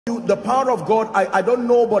The power of God, I don't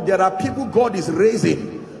know, but there are people God is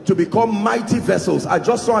raising to become mighty vessels. I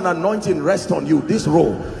just saw an anointing rest on you, this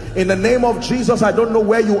role. In the name of Jesus, I don't know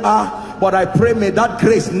where you are, but I pray may that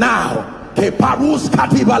grace now, let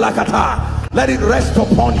it rest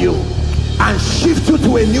upon you and shift you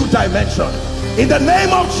to a new dimension. In the name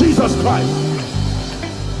of Jesus Christ.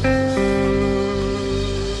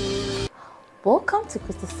 Welcome to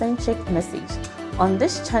Christocentric Message. On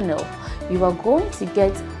this channel, you are going to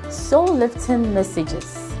get soul-lifting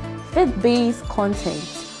messages, faith-based content,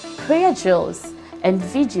 prayer drills, and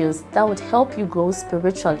videos that would help you grow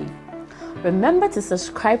spiritually. Remember to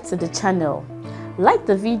subscribe to the channel, like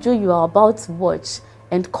the video you are about to watch,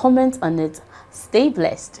 and comment on it. Stay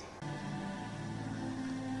blessed.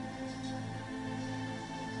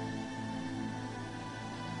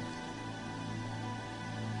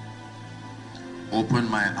 Open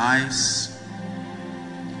my eyes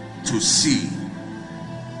to see,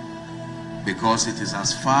 because it is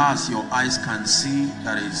as far as your eyes can see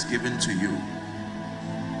that it is given to you.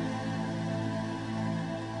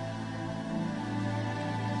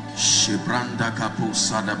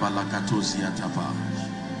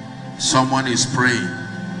 Someone is praying,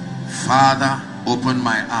 Father, open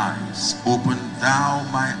my eyes, open thou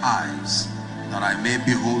my eyes, that I may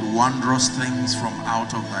behold wondrous things from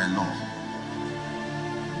out of thy law.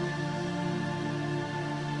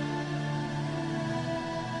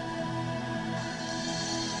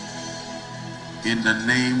 In the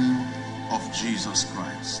name of Jesus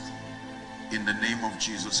Christ. In the name of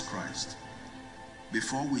Jesus Christ.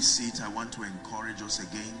 Before we sit, I want to encourage us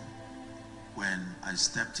again. When I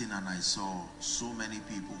stepped in and I saw so many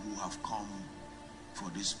people who have come for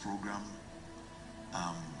this program,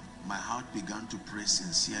 my heart began to pray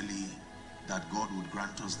sincerely that God would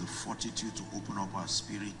grant us the fortitude to open up our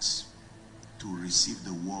spirits to receive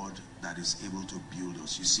the word that is able to build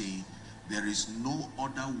us. You see, there is no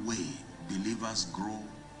other way believers grow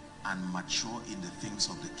and mature in the things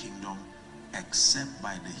of the kingdom except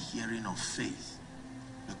by the hearing of faith.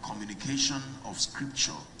 The communication of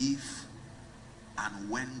scripture, if and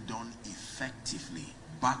when done effectively,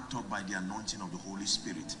 backed up by the anointing of the Holy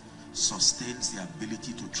Spirit, sustains the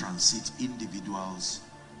ability to transit individuals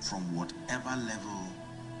from whatever level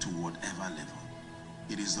to whatever level.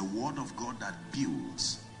 It is the word of God that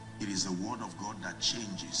builds. It is the word of God that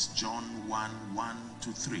changes. John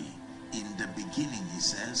 1:1-3. In the beginning, he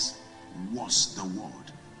says, was the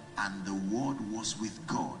word, and the word was with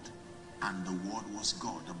God, and the word was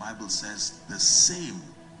God. The Bible says the same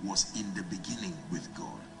was in the beginning with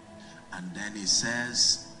God. And then he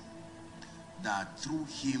says that through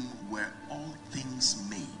him were all things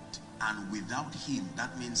made, and without him,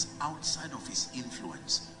 that means outside of his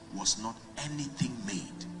influence, was not anything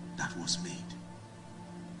made that was made.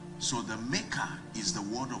 So the maker is the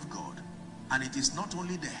word of God. And it is not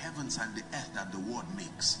only the heavens and the earth that the word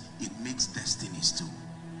makes, it makes destinies too.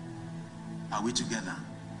 Are we together?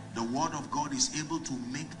 The word of God is able to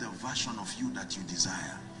make the version of you that you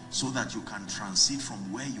desire, so that you can transit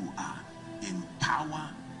from where you are in power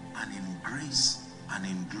and in grace and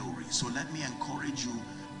in glory. So let me encourage you,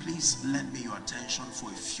 please lend me your attention for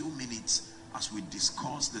a few minutes as we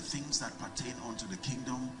discuss the things that pertain unto the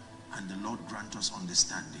kingdom, and the Lord grant us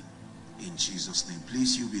understanding in Jesus' name.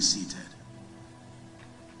 Please, you be seated.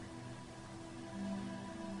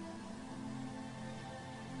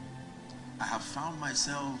 I have found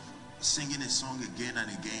myself singing a song again and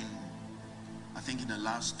again, I think in the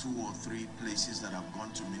last 2 or 3 places that I've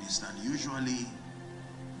gone to minister. And usually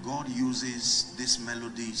God uses these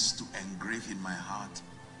melodies to engrave in my heart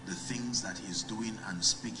the things that he's doing and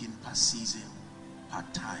speaking per season, per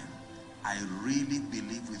time. I really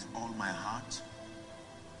believe with all my heart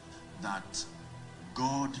that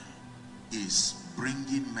God is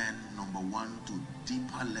bringing men, number one, to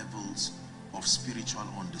deeper levels of spiritual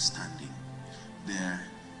understanding. There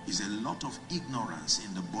is a lot of ignorance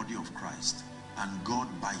in the body of Christ, and God,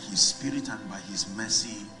 by his spirit and by his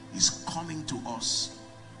mercy, is coming to us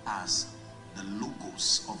as the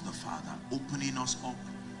logos of the Father, opening us up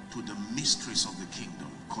to the mysteries of the kingdom.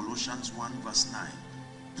 Colossians 1:9.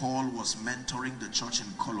 Paul was mentoring the church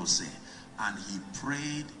in Colossae, and he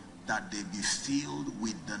prayed that they be filled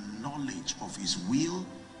with the knowledge of his will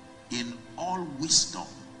in all wisdom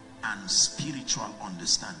and spiritual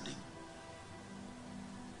understanding.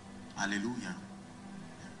 Hallelujah.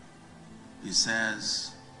 He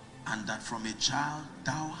says, and that from a child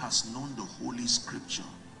thou hast known the holy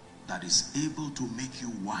scripture, that is able to make you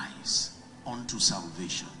wise unto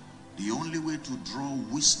salvation. The only way to draw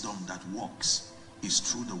wisdom that works is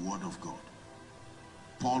through the word of God.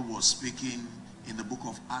 Paul was speaking in the book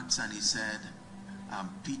of Acts, and he said,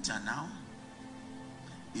 Peter now.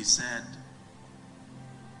 He said,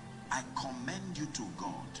 I commend you to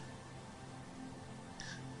God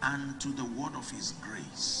and to the word of his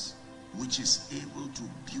grace, which is able to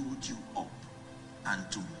build you up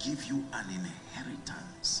and to give you an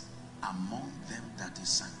inheritance among them that is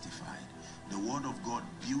sanctified. The word of God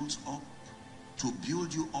builds up. To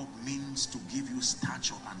build you up means to give you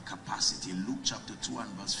stature and capacity. Luke chapter 2 and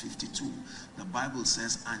verse 52, the Bible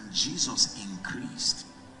says, and Jesus increased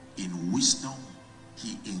in wisdom,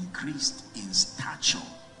 he increased in stature,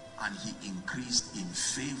 and he increased in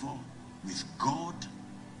favor with God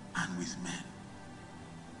and with men.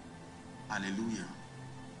 Hallelujah.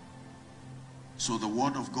 So the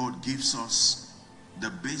word of God gives us the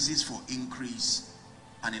basis for increase,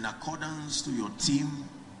 and in accordance to your team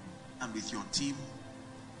and with your team,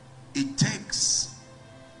 it takes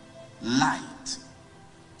light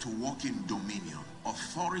to walk in dominion.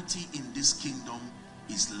 Authority in this kingdom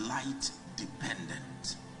is light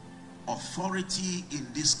dependent. Authority in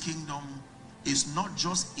this kingdom is not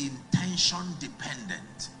just intention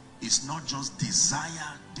dependent. It's not just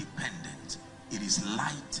desire dependent. It is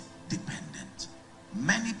light dependent.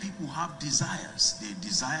 Many people have desires. They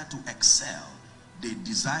desire to excel. They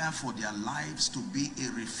desire for their lives to be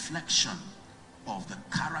a reflection of the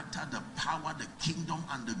character, the power, the kingdom,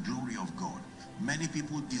 and the glory of God. Many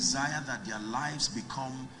people desire that their lives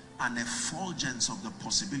become an effulgence of the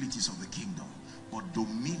possibilities of the kingdom. But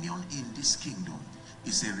dominion in this kingdom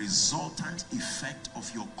is a resultant effect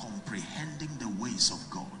of your comprehending the ways of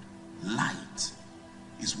God. Light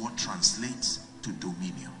is what translates to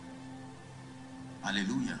dominion.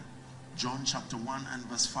 Hallelujah. John chapter 1 and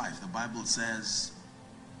verse 5, the Bible says,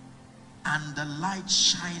 and the light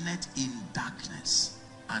shineth in darkness,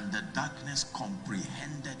 and the darkness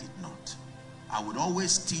comprehended it not. I would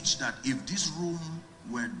always teach that if this room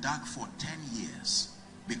were dark for 10 years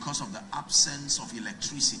because of the absence of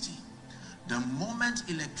electricity, the moment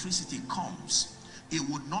electricity comes, it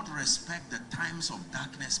would not respect the times of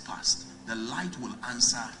darkness past. The light will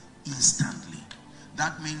answer instantly.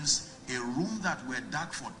 That means a room that were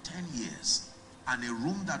dark for 10 years, and a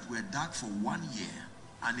room that were dark for 1 year,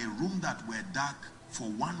 and a room that were dark for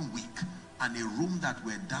 1 week, and a room that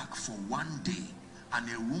were dark for 1 day, and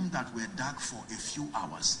a room that were dark for a few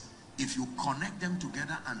hours, if you connect them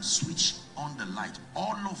together and switch on the light,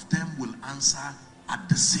 all of them will answer at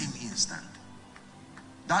the same instant.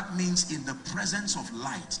 That means in the presence of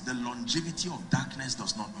light, the longevity of darkness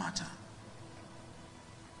does not matter.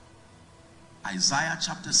 Isaiah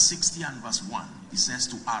chapter 60 and verse 1, it says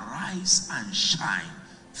to arise and shine,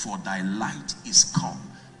 for thy light is come,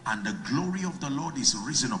 and the glory of the Lord is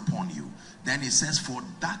risen upon you. Then it says, for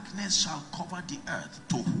darkness shall cover the earth,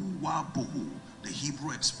 tohu wa bohu, the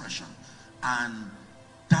Hebrew expression, and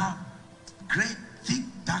that great thick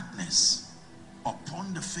darkness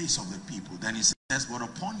upon the face of the people. Then it says, but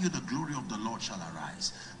upon you the glory of the Lord shall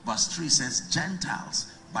arise. Verse 3 says,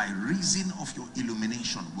 Gentiles by reason of your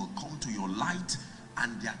illumination will come to your light,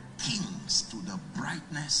 and their kings to the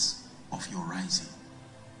brightness of your rising.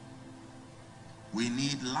 We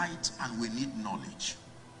need light and we need knowledge.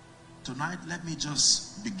 Tonight, let me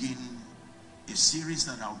just begin a series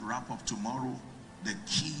that I'll wrap up tomorrow, the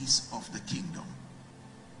keys of the kingdom.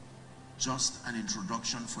 Just an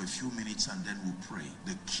introduction for a few minutes and then we'll pray.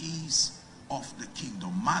 The keys of the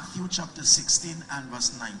kingdom. Matthew chapter 16 and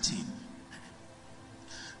verse 19.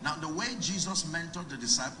 Now, the way Jesus mentored the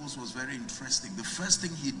disciples was very interesting. The first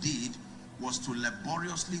thing he did was to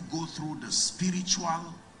laboriously go through the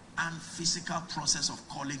spiritual and physical process of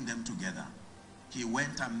calling them together. He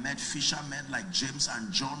went and met fishermen like James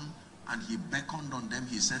and John, and he beckoned on them.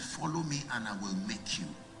 He said, follow me and I will make you.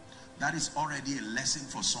 That is already a lesson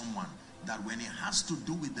for someone, that when it has to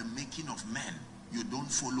do with the making of men, you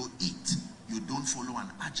don't follow it. You don't follow an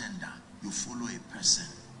agenda. You follow a person.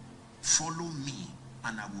 Follow me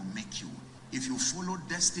and I will make you. If you follow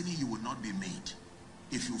destiny, you will not be made.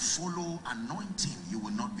 If you follow anointing, you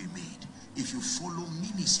will not be made. If you follow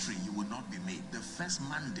ministry, you will not be made. The first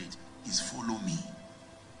mandate is follow me.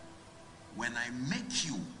 When I make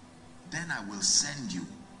you, then I will send you.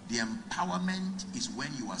 The empowerment is when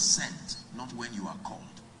you are sent, not when you are called.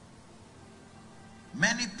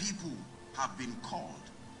 Many people have been called,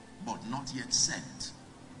 but not yet sent.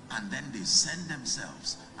 And then they send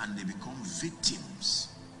themselves and they become victims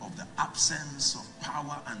of the absence of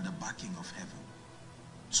power and the backing of heaven.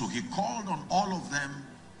 So he called on all of them,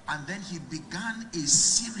 and then he began a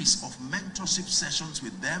series of mentorship sessions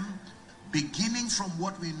with them, beginning from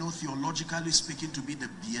what we know theologically speaking to be the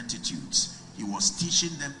Beatitudes. He was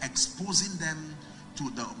teaching them, exposing them to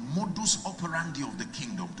the modus operandi of the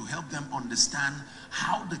kingdom, to help them understand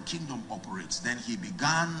how the kingdom operates. Then he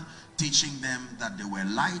began teaching them that they were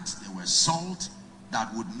light, they were salt,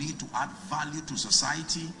 that would need to add value to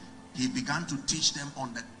society. He began to teach them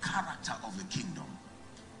on the character of the kingdom.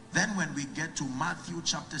 Then when we get to Matthew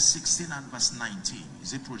chapter 16 and verse 19,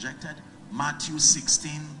 is it projected? Matthew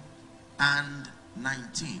 16 and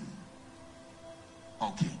 19.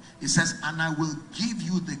 Okay, it says, and I will give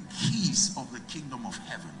you the keys of the kingdom of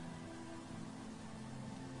heaven.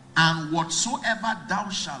 And whatsoever thou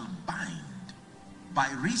shalt bind, by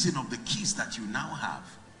reason of the keys that you now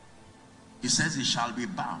have, it says it shall be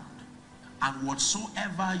bound. And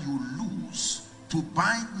whatsoever you lose, to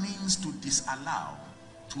bind means to disallow.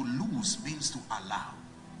 To lose means to allow.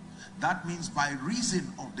 That means by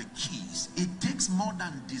reason of the keys, it takes more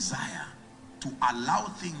than desire to allow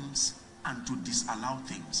things and to disallow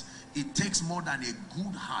things. It takes more than a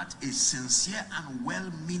good heart, a sincere and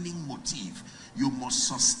well-meaning motive. You must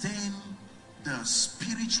sustain the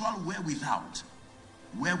spiritual wherewithal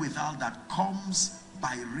that comes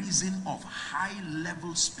by reason of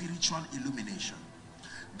high-level spiritual illumination.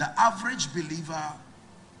 The average believer,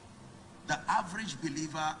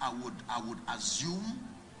 I would assume,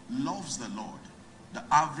 loves the Lord. The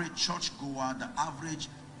average churchgoer, the average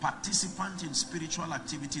participant in spiritual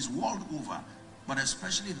activities world over, but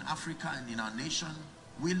especially in Africa and in our nation,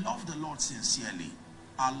 we love the Lord sincerely.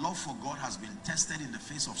 Our love for God has been tested in the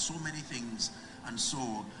face of so many things, and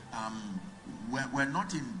so we're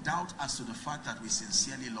not in doubt as to the fact that we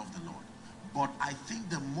sincerely love the Lord. But I think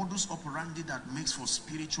the modus operandi that makes for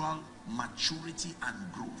spiritual maturity and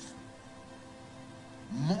growth,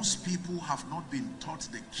 most people have not been taught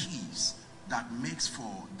the keys that makes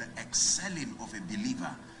for the excelling of a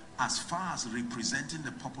believer as far as representing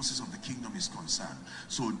the purposes of the kingdom is concerned.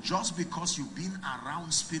 So just because you've been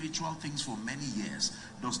around spiritual things for many years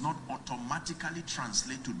does not automatically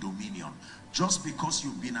translate to dominion. Just because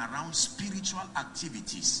you've been around spiritual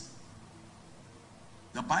activities.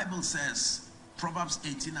 The Bible says, Proverbs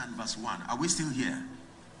 18 and verse 1, are we still here?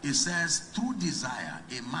 It says, through desire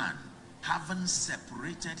a man, having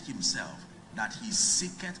separated himself, that he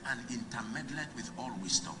seeketh and intermeddleth with all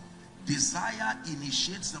wisdom. Desire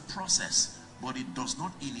initiates the process, but it does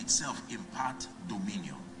not in itself impart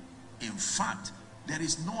dominion. In fact, there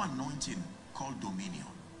is no anointing called dominion.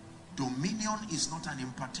 Dominion is not an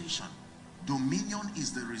impartation. Dominion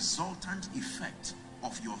is the resultant effect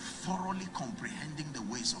of your thoroughly comprehending the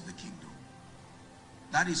ways of the kingdom.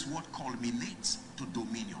 That is what culminates to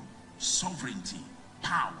dominion, sovereignty,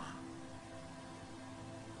 power.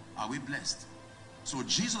 Are we blessed? So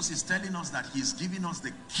Jesus is telling us that he's giving us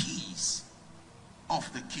the keys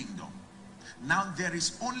of the kingdom. Now there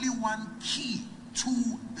is only one key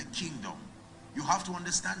to the kingdom. You have to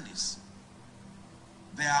understand this.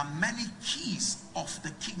 There are many keys of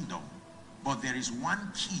the kingdom, but there is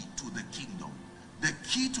one key to the kingdom. The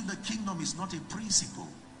key to the kingdom is not a principle.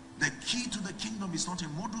 The key to the kingdom is not a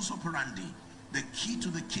modus operandi. The key to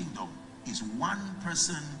the kingdom is one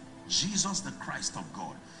person, Jesus the Christ of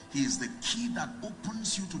God. He is the key that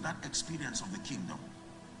opens you to that experience of the kingdom.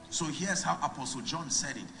 So here's how Apostle John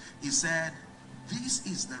said it. He said, this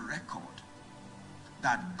is the record,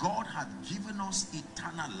 that God had given us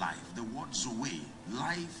eternal life. The word Zoe,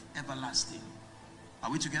 life everlasting.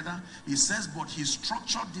 Are we together? He says, but he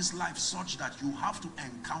structured this life such that you have to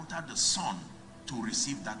encounter the Son to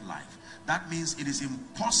receive that life. That means it is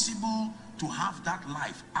impossible to have that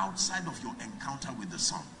life outside of your encounter with the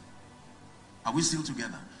Son. Are we still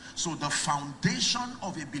together? So the foundation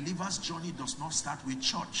of a believer's journey does not start with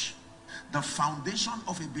church. The foundation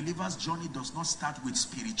of a believer's journey does not start with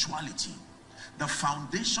spirituality. The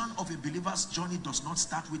foundation of a believer's journey does not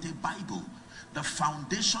start with a Bible. The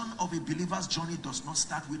foundation of a believer's journey does not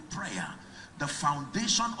start with prayer. The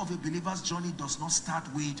foundation of a believer's journey does not start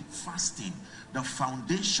with fasting. The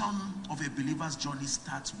foundation of a believer's journey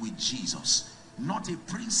starts with Jesus. Not a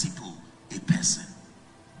principle, a person.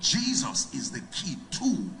 Jesus is the key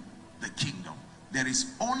to the kingdom. There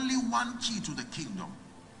is only one key to the kingdom.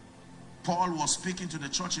 Paul was speaking to the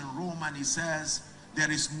church in Rome and he says, there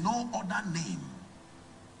is no other name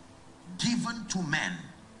given to men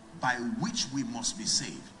by which we must be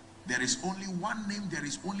saved. There is only one name, there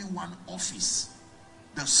is only one office.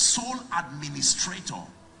 The sole administrator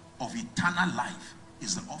of eternal life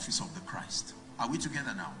is the office of the Christ. Are we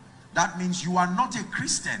together now? That means you are not a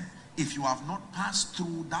Christian if you have not passed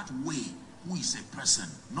through that way, who is a person,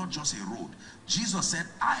 not just a road. Jesus said,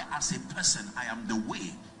 I as a person, I am the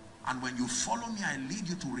way. And when you follow me, I lead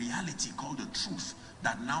you to reality called the truth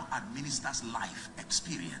that now administers life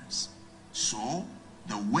experience. So,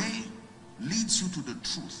 the way, leads you to the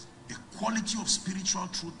truth, a quality of spiritual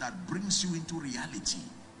truth that brings you into reality.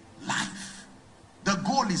 Life. The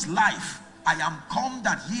goal is life. I am come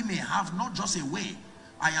that he may have not just a way.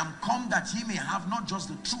 I am come that he may have not just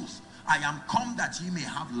the truth. I am come that he may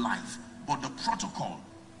have life. But the protocol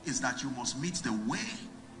is that you must meet the way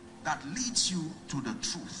that leads you to the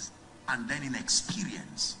truth. And then in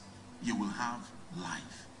experience, you will have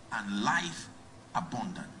life. And life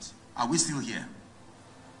abundant. Are we still here?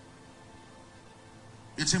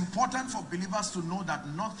 It's important for believers to know that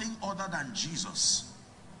nothing other than Jesus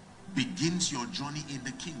begins your journey in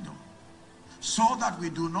the kingdom. So that we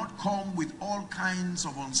do not come with all kinds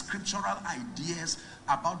of unscriptural ideas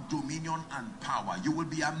about dominion and power. You will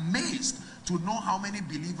be amazed to know how many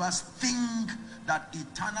believers think that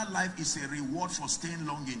eternal life is a reward for staying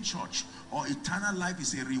long in church, or eternal life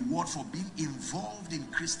is a reward for being involved in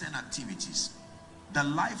Christian activities. The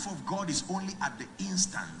life of God is only at the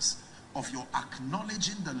instance of your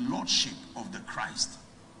acknowledging the lordship of the Christ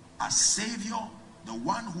as Savior, the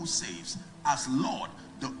one who saves, as Lord,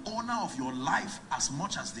 the owner of your life as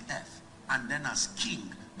much as the earth, and then as King,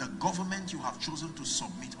 the government you have chosen to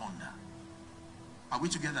submit under. Are we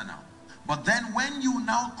together now? But then when you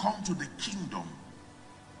now come to the kingdom,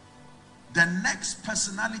 the next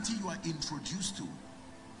personality you are introduced to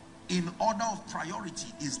in order of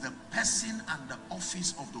priority is the person and the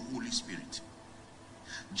office of the Holy Spirit.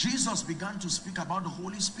 Jesus began to speak about the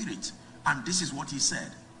Holy Spirit, and this is what he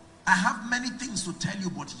said. I have many things to tell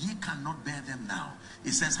you, but ye cannot bear them now.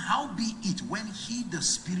 It says, how be it when he, the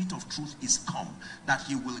Spirit of truth, is come, that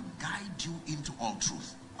he will guide you into all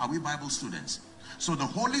truth. Are we Bible students? So the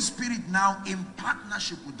Holy Spirit now, in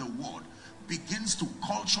partnership with the Word, begins to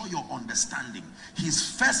culture your understanding.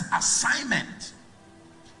 His first assignment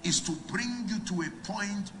is to bring you to a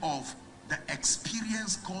point of the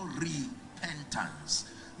experience called repentance.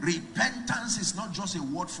 Repentance is not just a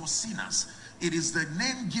word for sinners. It is the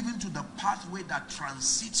name given to the pathway that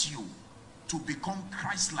transits you to become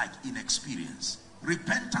Christ-like in experience.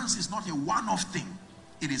 Repentance is not a one-off thing.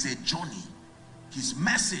 It is a journey. His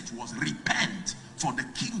message was repent for the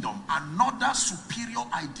kingdom. Another superior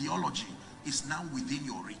ideology is now within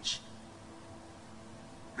your reach.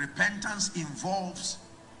 Repentance involves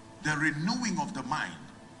the renewing of the mind.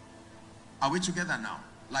 Are we together now?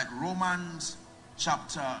 Like Romans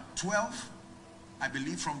chapter 12, I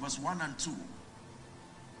believe from verse 1 and 2.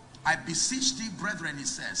 I beseech thee, brethren, he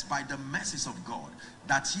says, by the mercies of God,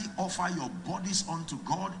 that ye offer your bodies unto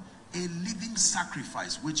God a living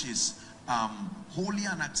sacrifice, which is holy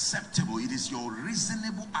and acceptable. It is your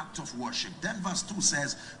reasonable act of worship. Then verse 2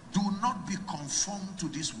 says, do not be conformed to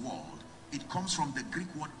this world. It comes from the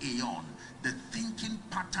Greek word aeon, the thinking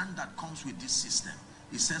pattern that comes with this system.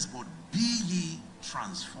 It says, but be ye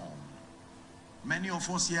transformed. Many of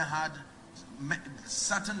us here had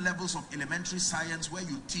certain levels of elementary science where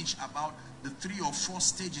you teach about the 3 or 4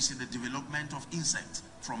 stages in the development of insects,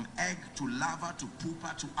 from egg to larva to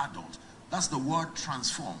pupa to adult. That's the word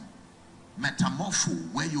transform.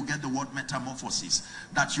 Metamorpho, where you get the word metamorphosis,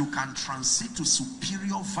 that you can transit to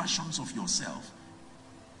superior versions of yourself,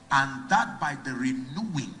 and that by the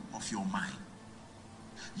renewing of your mind.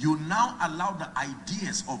 You now allow the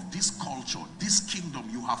ideas of this culture, this kingdom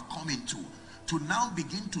you have come into, to now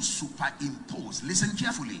begin to superimpose, listen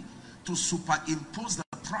carefully, to superimpose the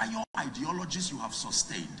prior ideologies you have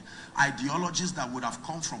sustained, ideologies that would have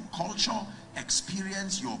come from culture,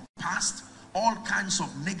 experience, your past, all kinds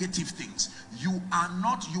of negative things. You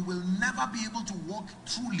will never be able to walk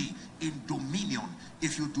truly in dominion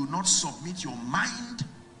if you do not submit your mind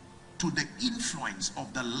to the influence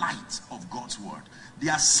of the light of God's word. The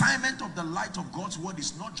assignment of the light of God's word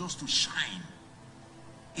is not just to shine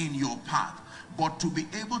in your path, but to be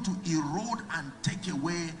able to erode and take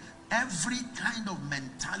away every kind of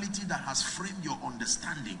mentality that has framed your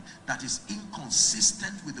understanding that is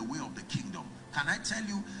inconsistent with the way of the kingdom. Can I tell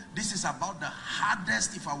you, this is about the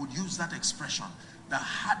hardest, if I would use that expression, the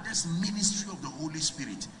hardest ministry of the Holy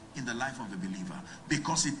Spirit in the life of the believer,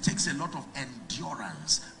 because it takes a lot of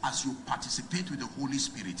endurance as you participate with the Holy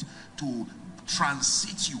Spirit to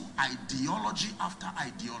transit you ideology after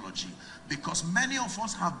ideology, because many of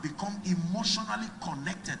us have become emotionally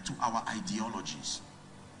connected to our ideologies.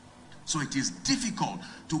 So it is difficult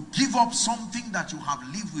to give up something that you have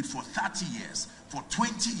lived with for 30 years, for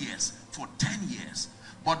 20 years, for 10 years.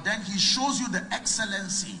 But then he shows you the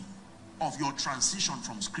excellency of your transition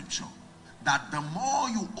from scripture, that the more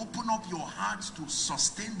you open up your heart to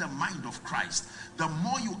sustain the mind of Christ, the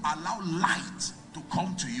more you allow light to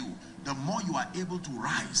come to you, the more you are able to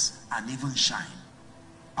rise and even shine.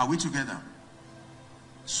 Are we together?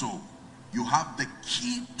 So You have the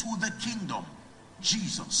key to the kingdom,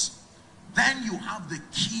 Jesus. Then you have the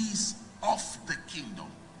keys of the kingdom.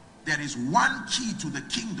 There is one key to the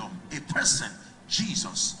kingdom, a person,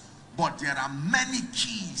 Jesus. But there are many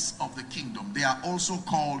keys of the kingdom. They are also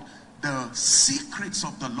called the secrets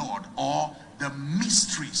of the Lord, or the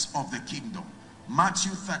mysteries of the kingdom.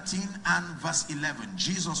 Matthew 13 and verse 11,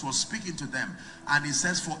 Jesus was speaking to them, and he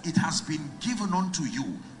says, for it has been given unto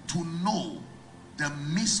you to know the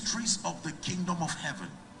mysteries of the kingdom of heaven.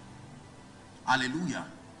 Hallelujah.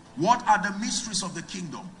 What are the mysteries of the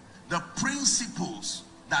kingdom? The principles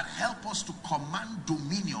that help us to command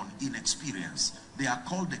dominion in experience. They are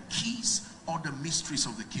called the keys or the mysteries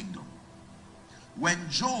of the kingdom. When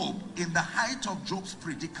Job, in the height of Job's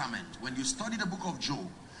predicament, when you study the book of Job,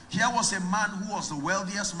 here was a man who was the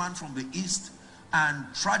wealthiest man from the east, and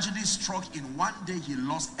tragedy struck. In one day he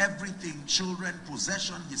lost everything, children,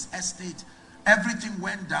 possession, his estate, everything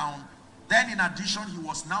went down. Then in addition, he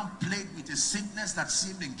was now plagued with a sickness that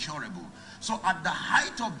seemed incurable. So at the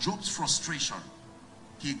height of Job's frustration,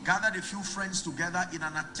 he gathered a few friends together in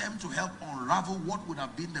an attempt to help unravel what would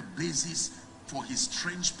have been the basis for his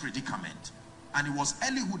strange predicament. And it was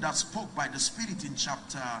Elihu that spoke by the Spirit in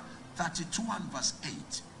chapter 32 and verse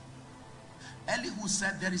 8. Elihu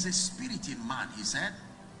said, there is a spirit in man, he said,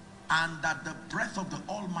 and that the breath of the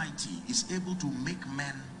Almighty is able to make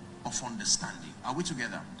men of understanding. Are we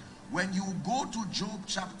together? When you go to Job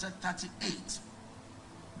chapter 38,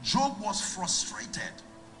 Job was frustrated.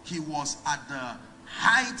 He was at the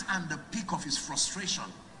height and the peak of his frustration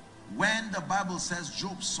when the Bible says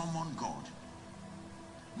Job summoned God.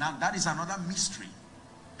 Now that is another mystery.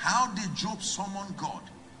 How did Job summon God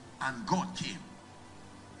and God came?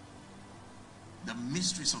 The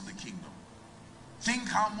mysteries of the kingdom. Think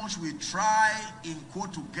how much we try in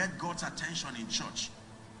quote to get God's attention in church.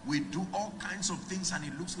 We do all kinds of things and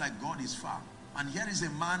it looks like God is far. And here is a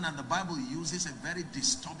man, and the Bible uses a very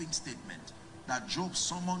disturbing statement, that Job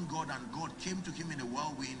summoned God and God came to him in a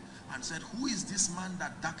whirlwind and said, who is this man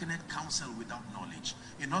that darkeneth counsel without knowledge?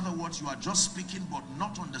 In other words, you are just speaking but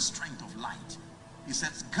not on the strength of light. He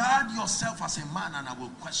says, guard yourself as a man and I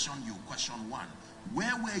will question you. Question 1.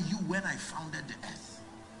 Where were you when I founded the earth?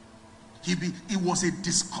 It was a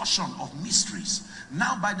discussion of mysteries.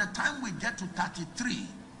 Now by the time we get to 33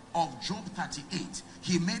 of Job 38,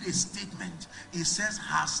 he made a statement. He says,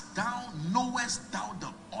 knowest thou the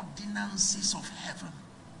ordinances of heaven,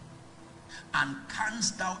 and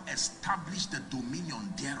canst thou establish the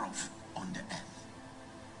dominion thereof on the earth?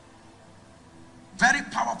 Very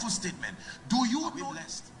powerful statement. Do you know?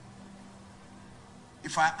 Blessed?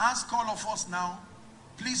 If I ask all of us now,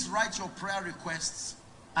 please write your prayer requests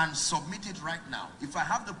and submit it right now. If I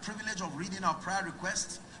have the privilege of reading our prayer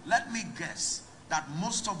requests, let me guess that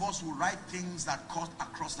most of us will write things that cut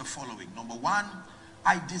across the following. Number 1,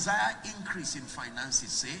 I desire increase in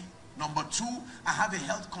finances, say. Number 2, I have a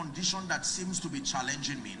health condition that seems to be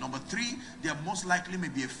challenging me. Number 3, there most likely may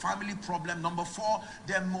be a family problem. Number 4,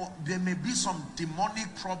 there may be some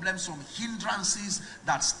demonic problems, some hindrances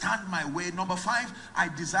that stand my way. Number 5, I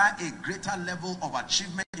desire a greater level of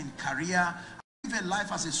achievement in career. Live a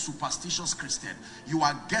life as a superstitious Christian. You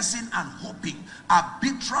are guessing and hoping,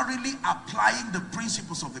 arbitrarily applying the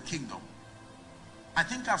principles of the kingdom. I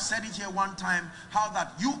think I've said it here one time, how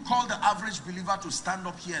that you call the average believer to stand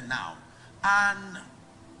up here now and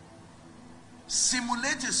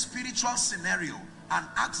simulate a spiritual scenario and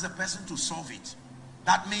ask the person to solve it.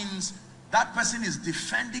 That means that person is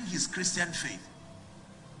defending his Christian faith.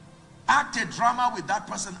 Act a drama with that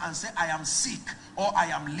person and say, I am sick or I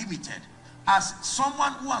am limited. As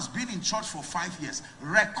someone who has been in church for 5 years,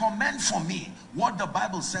 recommend for me what the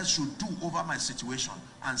Bible says should do over my situation,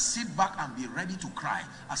 and sit back and be ready to cry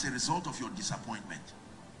as a result of your disappointment.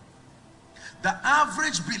 The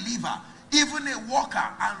average believer, even a worker,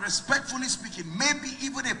 and respectfully speaking, maybe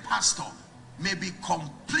even a pastor, may be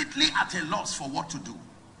completely at a loss for what to do.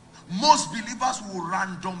 Most believers will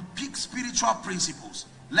random pick spiritual principles.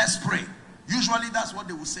 Let's pray. Usually that's what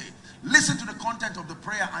they will say. Listen to the content of the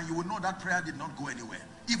prayer and you will know that prayer did not go anywhere,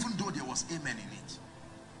 even though there was amen in it.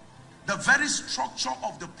 The very structure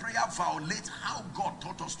of the prayer violates how God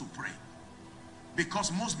taught us to pray,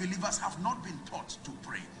 because most believers have not been taught to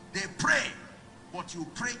pray. They pray, but you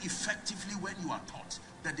pray effectively when you are taught.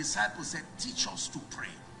 The disciples said, teach us to pray.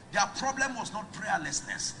 Their problem was not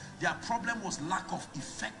prayerlessness. Their problem was lack of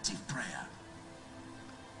effective prayer.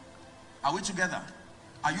 Are we together?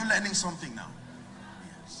 Are you learning something now?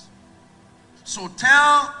 Yes. So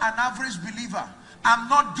tell an average believer, I'm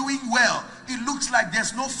not doing well. It looks like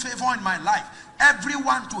there's no favor in my life.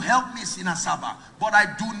 Everyone to help me is in Asaba, but I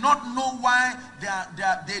do not know why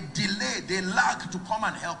they delay, they lag to come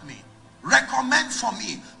and help me. Recommend for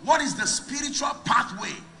me, what is the spiritual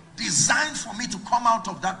pathway designed for me to come out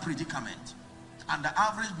of that predicament? And the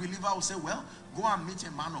average believer will say, well, go and meet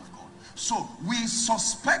a man of God. So we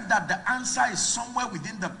suspect that the answer is somewhere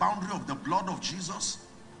within the boundary of the blood of Jesus,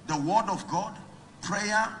 the word of God,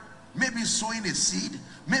 prayer, maybe sowing a seed,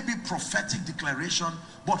 maybe prophetic declaration,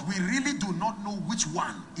 but we really do not know which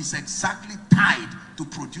one is exactly tied to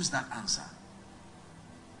produce that answer.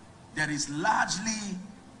 There is largely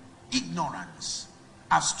ignorance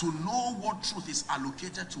as to know what truth is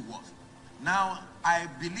allocated to what. Now, I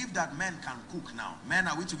believe that men can cook now. Men,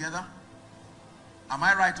 are we together? Am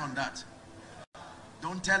I right on that?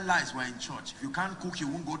 Don't tell lies, we're in church. If you can't cook, you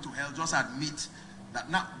won't go to hell. Just admit that.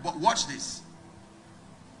 Now, but watch this.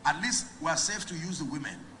 At least we're safe to use the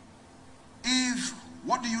women.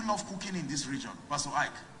 What do you love cooking in this region? Pastor Ike,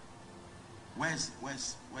 where's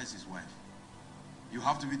his wife? You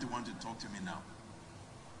have to be the one to talk to me now.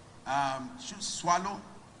 Swallow.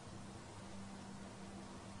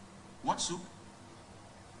 What soup?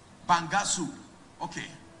 Banga soup. Okay.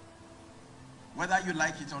 Whether you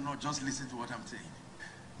like it or not, just listen to what I'm saying.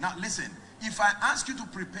 Now listen, if I ask you to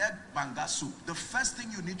prepare banga soup, the first thing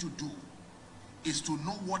you need to do is to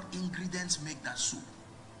know what ingredients make that soup.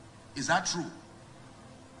 Is that true?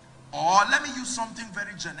 Or let me use something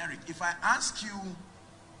very generic. If I ask you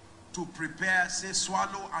to prepare, say,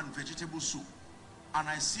 swallow and vegetable soup, and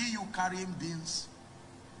I see you carrying beans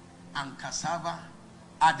and cassava,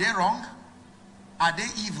 are they wrong? Are they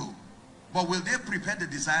evil? But will they prepare the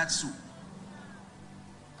desired soup?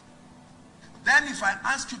 Then if I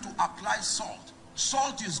ask you to apply salt,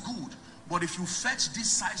 salt is good, but if you fetch this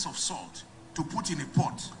size of salt to put in a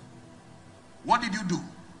pot, what did you do?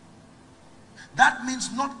 That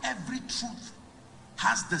means not every truth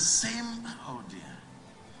has the same, oh dear.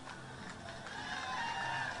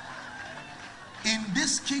 In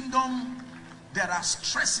this kingdom, there are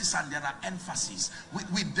stresses and there are emphases.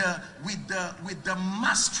 With the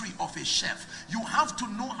mastery of a chef, you have to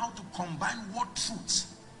know how to combine what truths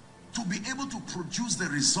to be able to produce the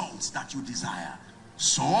results that you desire.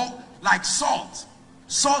 So, like salt.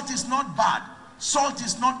 Salt is not bad. Salt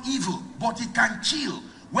is not evil, but it can kill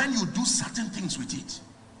when you do certain things with it.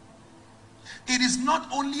 It is not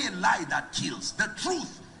only a lie that kills. The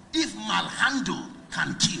truth, if malhandled,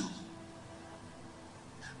 can kill.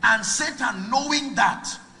 And Satan, knowing that,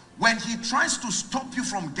 when he tries to stop you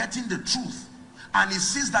from getting the truth, and he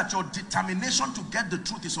sees that your determination to get the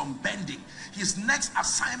truth is unbending, his next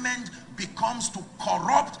assignment becomes to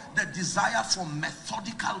corrupt the desire for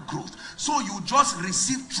methodical growth. So you just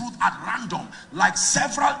receive truth at random, like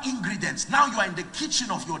several ingredients. Now you are in the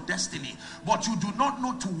kitchen of your destiny, but you do not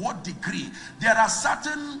know to what degree. There are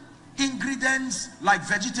certain ingredients like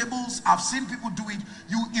vegetables. I've seen people do it.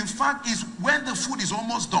 In fact, is when the food is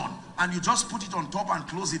almost done and you just put it on top and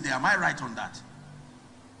close it there. Am I right on that?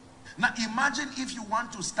 Now imagine if you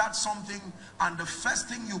want to start something and the first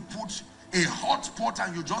thing you put a hot pot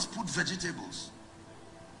and you just put vegetables.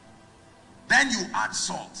 Then you add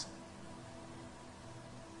salt.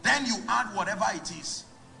 Then you add whatever it is.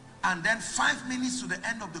 And then 5 minutes to the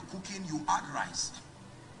end of the cooking, you add rice.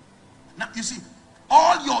 Now you see,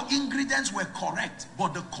 all your ingredients were correct,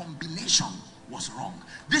 but the combination was wrong.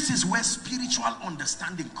 This is where spiritual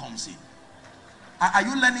understanding comes in. Are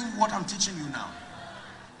you learning what I'm teaching you now?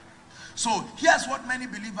 So here's what many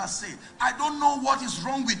believers say. I don't know what is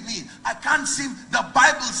wrong with me. I can't seem. The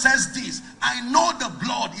Bible says this. I know the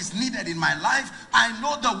blood is needed in my life. I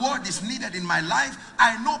know the word is needed in my life.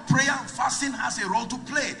 I know prayer and fasting has a role to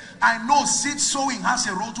play. I know seed sowing has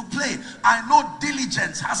a role to play. I know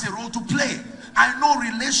diligence has a role to play. I know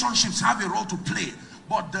relationships have a role to play.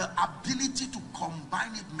 But the ability to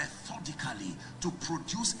combine it methodically to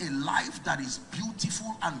produce a life that is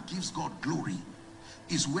beautiful and gives God glory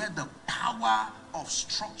is where the power of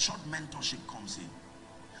structured mentorship comes in.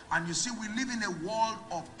 And you see, we live in a world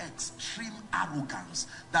of extreme arrogance,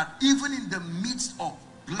 that even in the midst of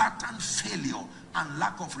blatant failure and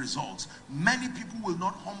lack of results, many people will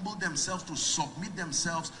not humble themselves to submit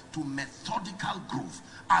themselves to methodical growth,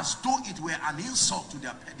 as though it were an insult to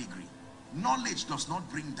their pedigree. Knowledge does not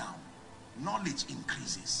bring down. Knowledge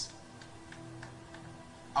increases.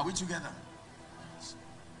 Are we together?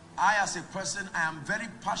 I, as a person, I am very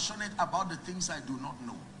passionate about the things I do not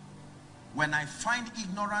know. When I find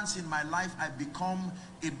ignorance in my life,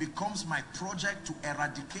 it becomes my project to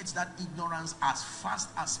eradicate that ignorance as fast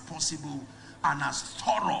as possible and as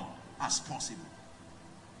thorough as possible.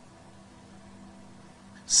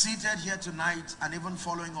 seated here tonight and even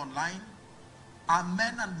following online are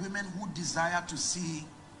men and women who desire to see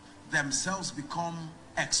themselves become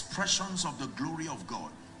expressions of the glory of God,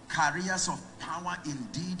 carriers of power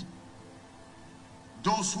indeed,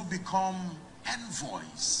 those who become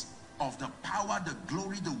envoys of the power, the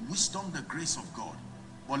glory, the wisdom, the grace of God.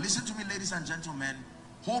 But listen to me, ladies and gentlemen,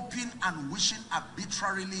 hoping and wishing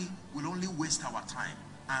arbitrarily will only waste our time.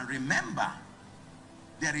 And remember,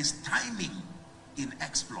 there is timing in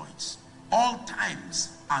exploits. All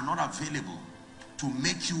times are not available to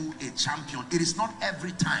make you a champion. It is not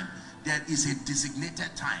every time. There is a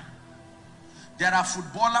designated time. There are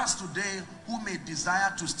footballers today who may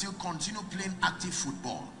desire to still continue playing active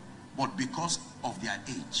football, but because of their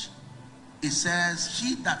age, it says,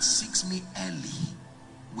 he that seeks me early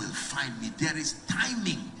will find me. There is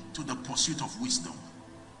timing to the pursuit of wisdom.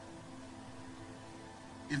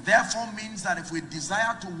 It therefore means that if we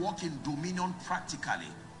desire to walk in dominion practically,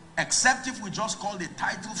 except if we just call the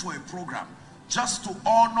title for a program, just to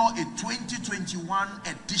honor a 2021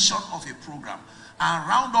 edition of a program, and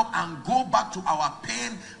round up and go back to our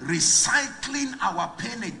pain, recycling our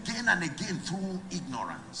pain again and again through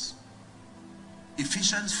ignorance.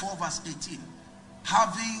 Ephesians 4 verse 18,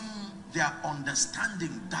 having their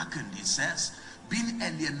understanding darkened, it says, being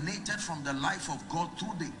alienated from the life of God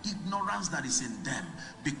through the ignorance that is in them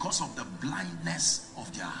because of the blindness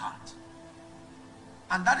of their heart.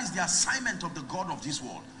 And that is the assignment of the God of this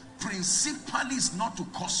world. Principally is not to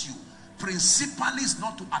curse you. Principally is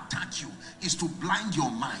not to attack you. Is to blind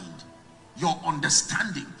your mind, your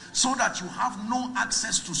understanding, so that you have no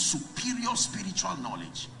access to superior spiritual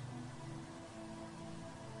knowledge.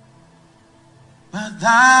 But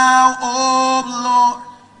thou, O Lord,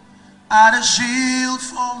 art a shield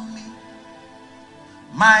for me.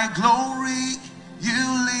 My glory,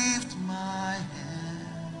 you lift my head.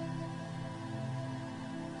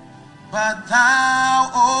 But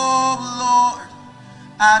thou, O Lord,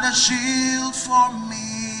 art a shield for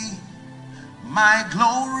me. My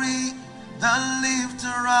glory, the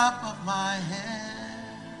lifter up of my head.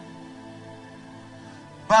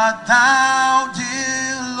 But thou,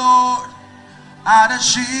 dear Lord, art a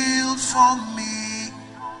shield for me.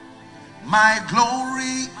 My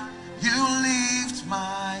glory, you lift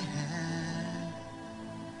my head.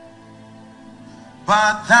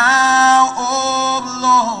 But thou, O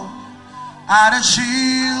Lord, art a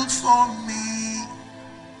shield for me.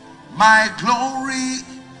 My glory,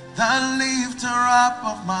 the lifter up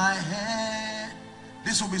of my head.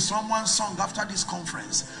 This will be someone's song after this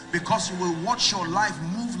conference, because you will watch your life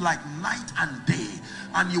move like night and day,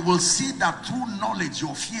 and you will see that through knowledge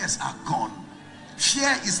your fears are gone.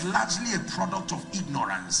 Fear is largely a product of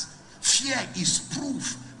ignorance. Fear is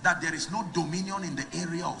proof that there is no dominion in the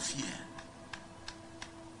area of fear.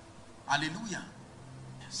 Hallelujah.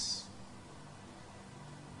 Yes.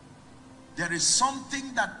 There is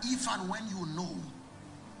something that if and when you know,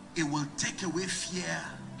 it will take away fear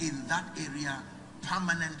in that area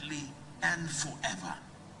permanently and forever.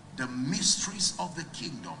 The mysteries of the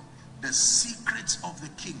kingdom, the secrets of the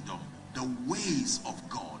kingdom, the ways of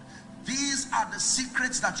God. These are the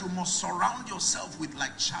secrets that you must surround yourself with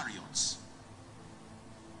like chariots.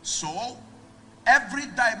 So, every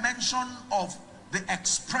dimension of the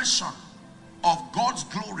expression of God's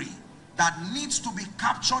glory that needs to be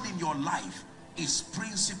captured in your life is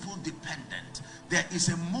principle dependent. There is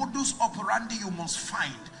a modus operandi you must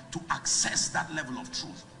find to access that level of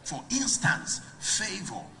truth. For instance,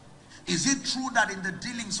 favor. Is it true that in the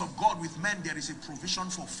dealings of God with men there is a provision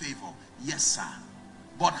for favor? Yes, sir.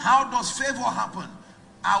 But how does favor happen?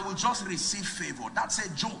 I will just receive favor. That's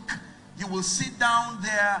a joke. You will sit down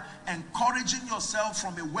there encouraging yourself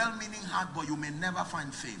from a well-meaning heart, but you may never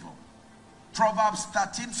find favor. Proverbs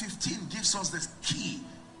 13:15 gives us the key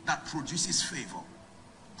that produces favor.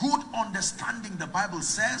 Good understanding, the Bible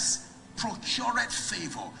says, procureth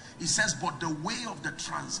favor. It says, but the way of the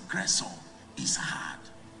transgressor is hard.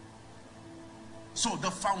 So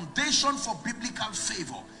the foundation for biblical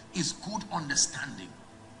favor is good understanding.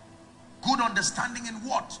 Good understanding in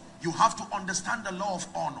what? You have to understand the law of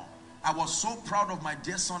honor. I was so proud of my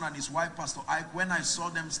dear son and his wife, Pastor Ike, when I saw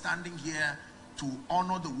them standing here to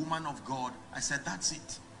honor the woman of God. I said, that's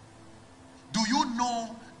it. Do you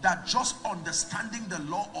know that just understanding the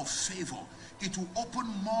law of favor, it will open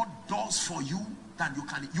more doors for you than you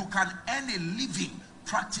can earn a living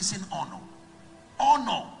practicing honor.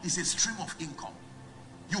 Honor is a stream of income.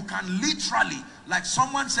 You can literally, like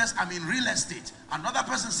someone says, I'm in real estate. Another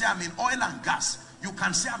person say, I'm in oil and gas. You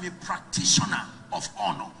can say, I'm a practitioner of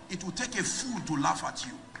honor. It will take a fool to laugh at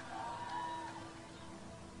you.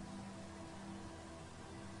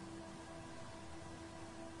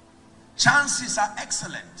 Chances are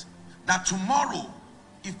excellent that tomorrow,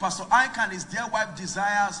 if Pastor Ike and his dear wife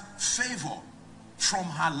desires favor from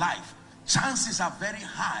her life, chances are very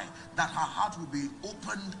high that her heart will be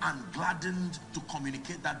opened and gladdened to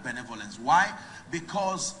communicate that benevolence. Why?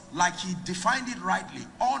 Because, like he defined it rightly,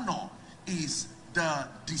 honor is the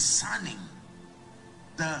discerning,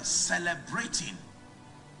 the celebrating,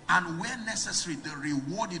 and where necessary, the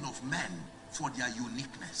rewarding of men for their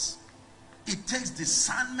uniqueness. It takes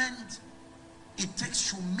discernment, it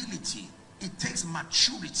takes humility, it takes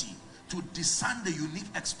maturity to discern the unique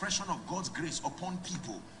expression of God's grace upon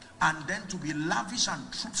people, and then to be lavish and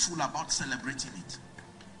truthful about celebrating it.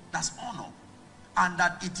 That's honor. And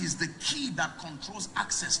that it is the key that controls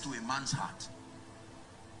access to a man's heart.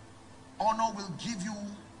 Honor will give you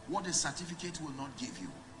what a certificate will not give you.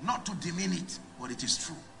 Not to demean it, but it is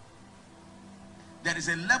true. There is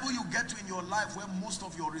a level you get to in your life where most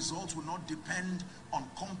of your results will not depend on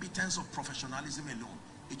competence or professionalism alone.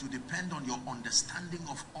 It will depend on your understanding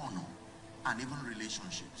of honor and even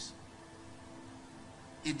relationships.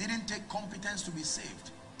 It didn't take competence to be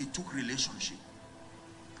saved. It took relationship.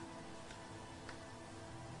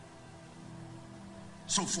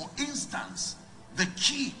 So for instance, the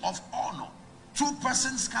key of honor, two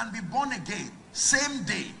persons can be born again, same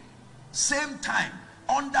day, same time,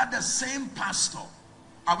 under the same pastor.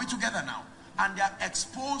 Are we together now? And they are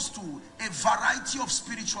exposed to a variety of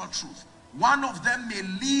spiritual truth. One of them may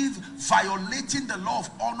live violating the law of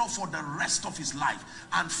honor for the rest of his life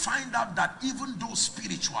and find out that even though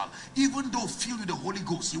spiritual, even though filled with the Holy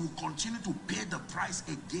Ghost, he will continue to pay the price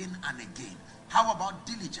again and again. How about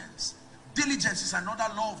diligence? Diligence is another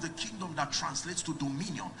law of the kingdom that translates to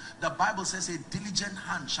dominion. The Bible says a diligent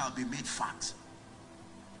hand shall be made fat.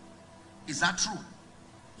 Is that true?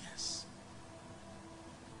 Yes.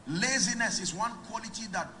 Laziness is one quality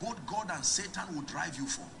that both God and Satan will drive you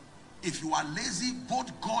for. If you are lazy, both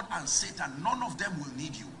God and Satan, none of them will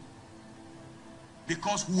need you.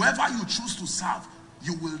 Because whoever you choose to serve,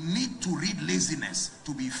 you will need to read laziness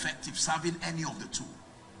to be effective serving any of the two.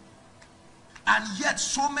 And yet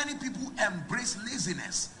so many people embrace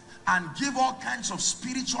laziness and give all kinds of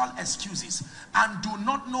spiritual excuses and do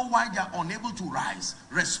not know why they are unable to rise.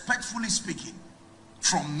 Respectfully speaking,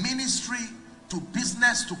 from ministry to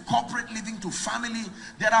business to corporate living to family,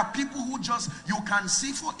 there are people who just, you can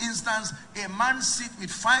see, for instance, a man sit with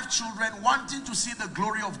 5 children wanting to see the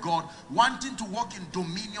glory of God, wanting to walk in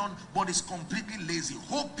dominion, but is completely lazy,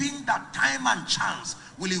 hoping that time and chance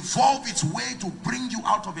will evolve its way to bring you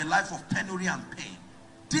out of a life of penury and pain.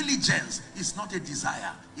 Diligence is not a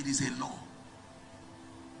desire, it is a law.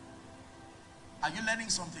 Are you learning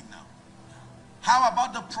something now? How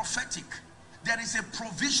about the prophetic? There is a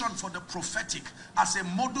provision for the prophetic as a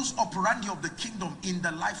modus operandi of the kingdom in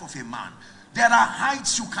the life of a man. There are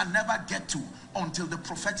heights you can never get to until the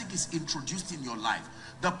prophetic is introduced in your life.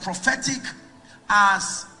 The prophetic,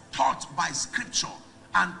 as taught by scripture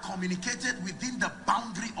and communicated within the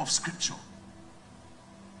boundary of scripture.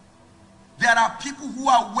 There are people who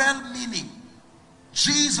are well-meaning.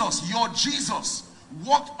 Jesus, your Jesus,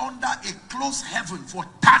 walked under a closed heaven for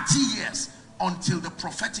 30 years until the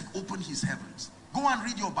prophetic opened his heavens. Go and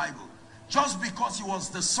read your Bible. Just because he was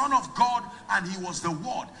the Son of God and he was the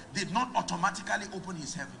Word did not automatically open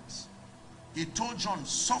his heavens. He told John,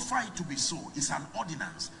 suffer it to be so. It's an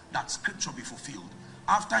ordinance that scripture be fulfilled.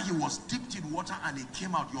 After he was dipped in water and he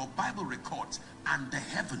came out, your Bible records, and the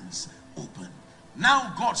heavens opened.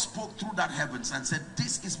 Now God spoke through that heavens and said,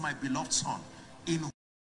 this is my beloved Son, in whom.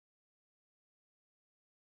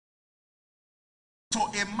 So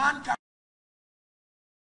a man can,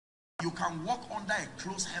 you can walk under a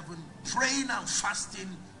closed heaven, praying and fasting,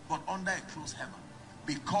 but under a closed heaven.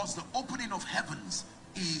 Because the opening of heavens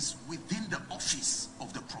is within the office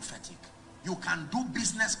of the prophetic. You can do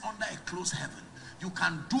business under a closed heaven. You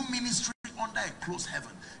can do ministry under a closed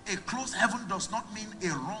heaven. A closed heaven does not mean a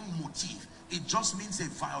wrong motive. It just means a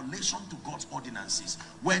violation to God's ordinances.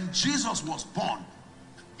 When Jesus was born,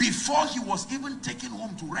 before he was even taken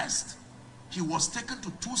home to rest, he was taken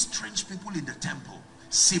to 2 strange people in the temple.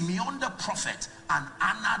 Simeon the prophet and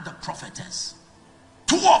Anna the prophetess.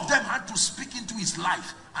 2 of them had to speak into his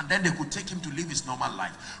life, and then they could take him to live his normal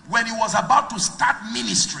life. When he was about to start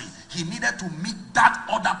ministry, he needed to meet that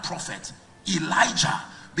other prophet, Elijah,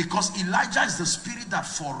 because Elijah is the spirit that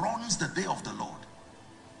foreruns the day of the Lord.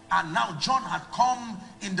 And now John had come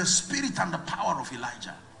in the spirit and the power of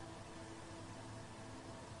Elijah.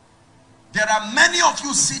 There are many of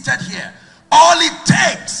you seated here. All it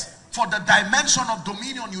takes for the dimension of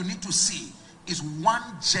dominion you need to see is one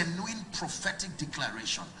genuine prophetic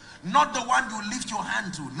declaration. Not the one you lift your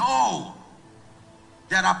hand to. No.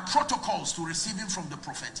 There are protocols to receiving from the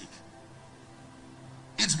prophetic.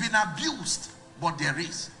 It's been abused, but there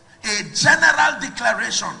is. A general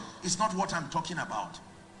declaration is not what I'm talking about.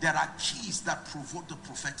 There are keys that provoke the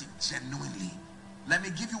prophetic genuinely. Let me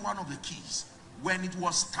give you one of the keys. When it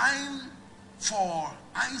was time for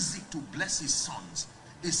Isaac to bless his sons,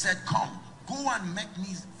 he said, come, go and make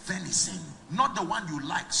me venison, not the one you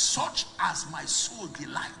like, such as my soul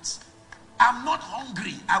delights. I'm not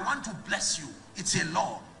hungry. I want to bless you. It's a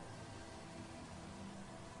law.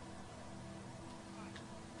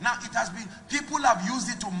 Now it has been, people have used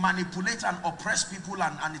it to manipulate and oppress people,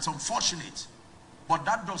 and it's unfortunate. But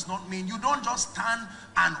that does not mean you don't just stand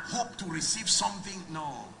and hope to receive something.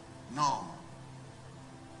 No, no.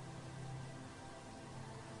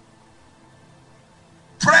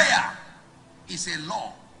 Prayer is a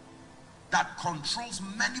law that controls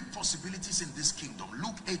many possibilities in this kingdom.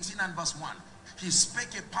 Luke 18 and verse 1. He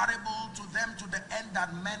spake a parable to them to the end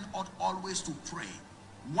that men ought always to pray.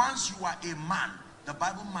 Once you are a man, the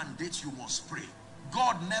Bible mandates you must pray.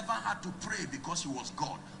 God never had to pray because he was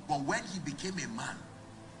God. But when he became a man,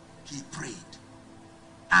 he prayed.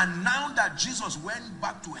 And now that Jesus went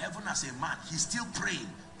back to heaven as a man, he's still praying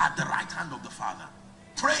at the right hand of the Father.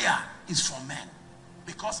 Prayer is for men,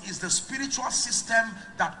 because it's the spiritual system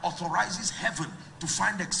that authorizes heaven to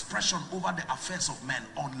find expression over the affairs of men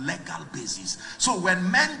on legal basis. So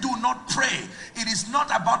when men do not pray, it is not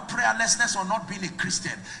about prayerlessness or not being a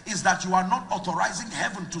Christian. It's that you are not authorizing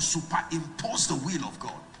heaven to superimpose the will of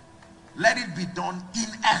God. Let it be done in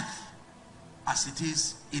earth as it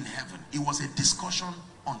is in heaven. It was a discussion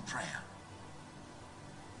on prayer.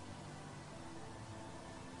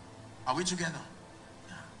 Are we together?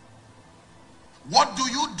 Yeah. What do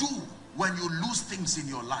you do when you lose things in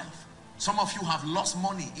your life? Some of you have lost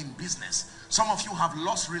money in business. Some of you have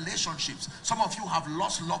lost relationships. Some of you have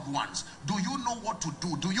lost loved ones. Do you know what to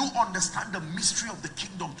do? Do you understand the mystery of the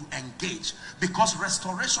kingdom to engage? Because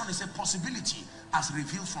restoration is a possibility as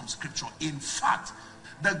revealed from scripture. In fact,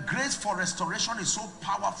 the grace for restoration is so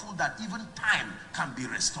powerful that even time can be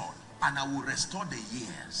restored. And I will restore the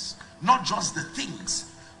years, not just the things.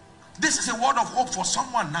 This is a word of hope for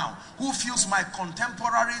someone now who feels my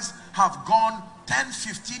contemporaries have gone 10,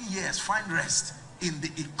 15 years. Find rest in the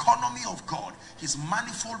economy of God. His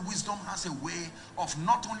manifold wisdom has a way of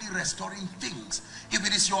not only restoring things. If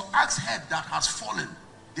it is your axe head that has fallen,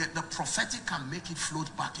 the prophetic can make it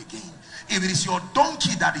float back again. If it is your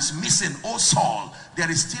donkey that is missing, oh Saul, there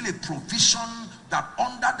is still a provision that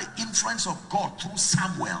under the influence of God through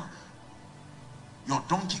Samuel, your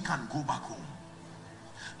donkey can go back home.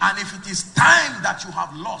 And if it is time that you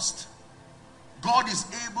have lost, God is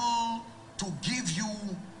able to give you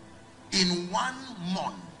in 1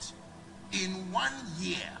 month, in 1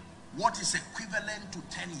 year, what is equivalent to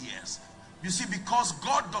 10 years. You see, because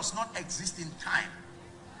God does not exist in time,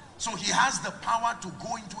 so he has the power to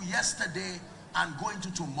go into yesterday and go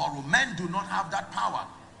into tomorrow. Men do not have that power,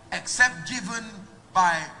 except given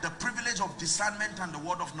by the privilege of discernment and the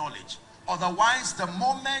word of knowledge. Otherwise, the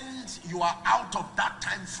moment you are out of that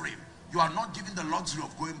time frame, you are not given the luxury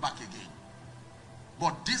of going back again.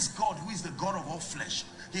 But this God, who is the God of all flesh,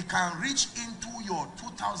 he can reach into your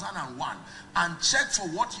 2001 and check for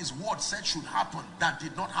what his word said should happen that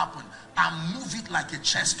did not happen, and move it like a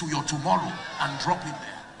chest to your tomorrow and drop it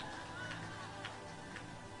there.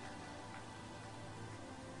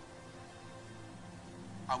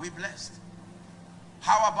 Are we blessed?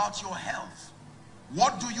 How about your health?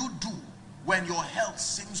 What do you do when your health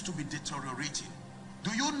seems to be deteriorating?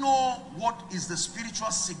 Do you know what is the spiritual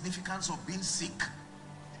significance of being sick?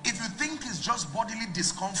 If you think it's just bodily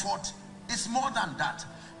discomfort, it's more than that.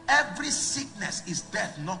 Every sickness is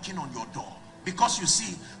death knocking on your door. Because you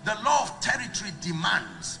see, the law of territory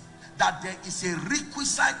demands that there is a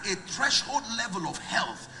requisite, a threshold level of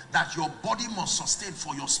health that your body must sustain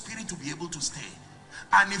for your spirit to be able to stay.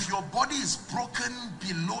 And if your body is broken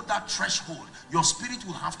below that threshold, your spirit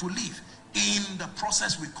will have to leave in the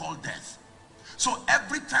process we call death. So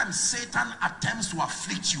every time Satan attempts to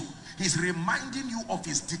afflict you, he's reminding you of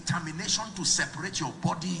his determination to separate your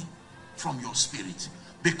body from your spirit.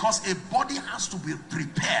 Because a body has to be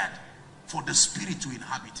prepared for the spirit to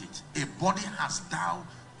inhabit it. A body has thou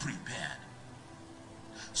prepared.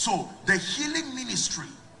 So the healing ministry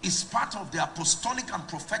is part of the apostolic and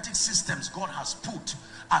prophetic systems God has put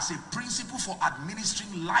as a principle for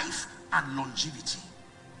administering life and longevity.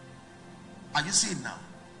 Are you seeing now?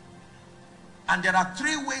 And there are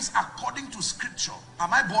 3 ways according to scripture.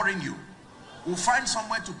 Am I boring you? We'll find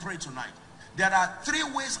somewhere to pray tonight. There are 3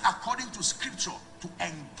 ways according to scripture to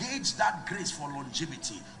engage that grace for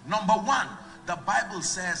longevity. Number 1, the Bible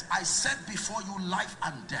says, I set before you life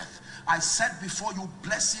and death. I set before you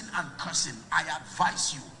blessing and cursing. I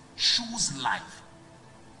advise you, choose life.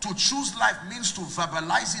 To choose life means to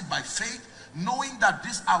verbalize it by faith, knowing that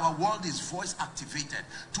this our world is voice activated.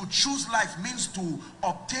 To choose life means to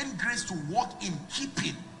obtain grace to walk in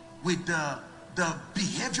keeping with the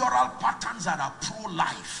behavioral patterns that are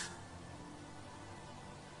pro-life.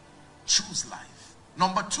 Choose life.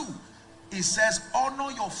 Number 2, it says,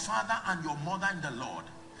 honor your father and your mother in the Lord,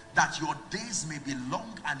 that your days may be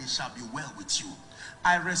long and it shall be well with you.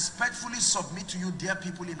 I respectfully submit to you, dear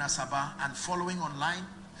people in Asaba and following online,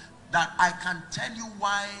 that I can tell you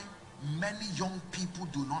why many young people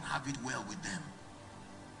do not have it well with them.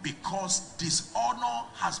 Because dishonor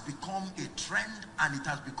has become a trend and it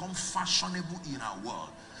has become fashionable in our world.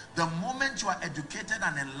 The moment you are educated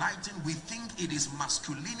and enlightened, we think it is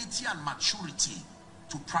masculinity and maturity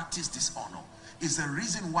to practice dishonor. Is the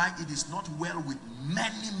reason why it is not well with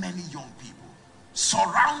many young people.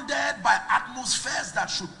 Surrounded by atmospheres that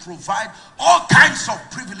should provide all kinds of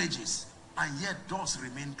privileges, and yet doors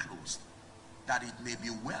remain closed. That it may be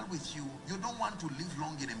well with you. You don't want to live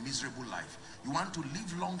long in a miserable life. You want to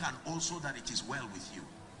live long and also that it is well with you.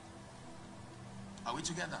 Are we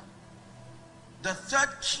together? The third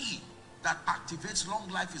key that activates long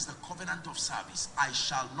life is the covenant of service. I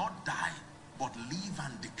shall not die, but live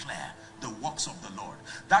and declare the works of the Lord.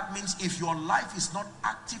 That means if your life is not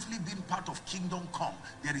actively being part of kingdom come,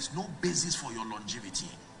 there is no basis for your longevity.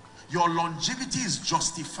 Your longevity is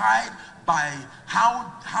justified by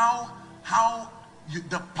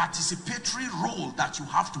the participatory role that you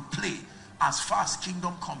have to play as far as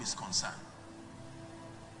kingdom come is concerned.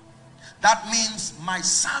 That means my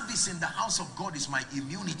service in the house of God is my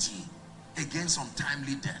immunity against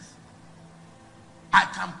untimely death. I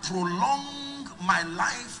can prolong my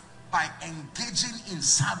life by engaging in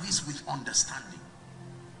service with understanding.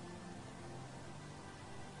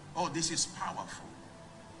 Oh, this is powerful.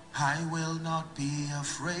 I will not be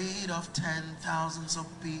afraid of 10,000s of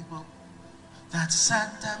people that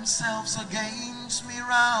set themselves against me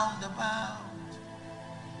round about.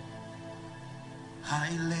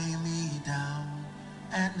 I lay me down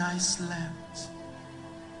and I slept.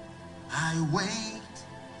 I wait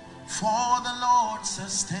for the Lord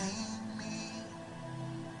sustain me.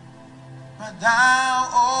 But thou,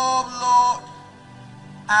 O Lord,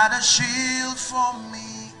 art a shield for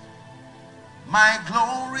me. My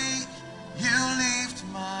glory, you lift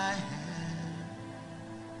my head.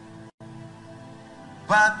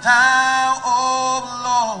 But thou,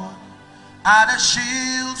 O Lord, art a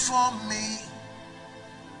shield for me.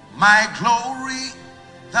 My glory,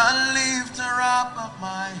 the lifter up of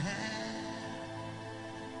my head.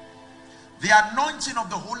 The anointing of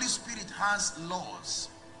the Holy Spirit has laws.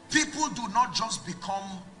 People do not just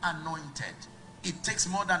become anointed. It takes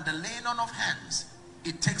more than the laying on of hands.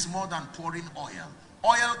 It takes more than pouring oil.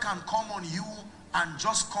 Oil can come on you and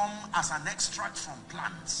just come as an extract from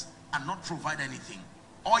plants and not provide anything.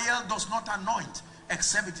 Oil does not anoint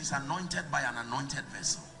except it is anointed by an anointed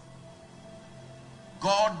vessel.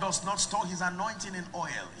 God does not store his anointing in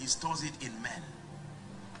oil. He stores it in men.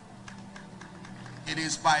 It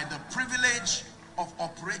is by the privilege of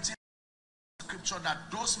operating in scripture that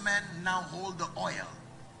those men now hold the oil.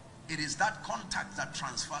 It is that contact that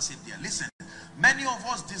transfers it there. Listen, many of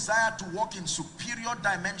us desire to walk in superior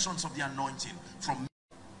dimensions of the anointing. From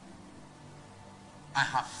I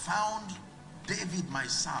have found David my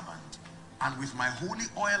servant, and with my holy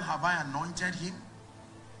oil have I anointed him.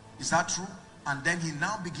 Is that true? And then he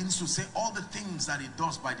now begins to say all the things that he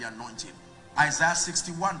does by the anointing. Isaiah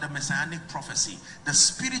 61, the messianic prophecy. The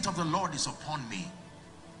Spirit of the Lord is upon me,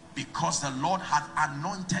 because the Lord hath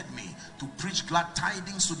anointed me to preach glad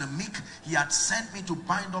tidings to the meek. He had sent me to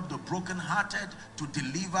bind up the brokenhearted, to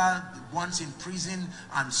deliver the ones in prison,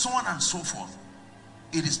 and so on and so forth.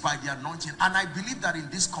 It is by the anointing. And I believe that in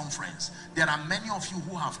this conference, there are many of you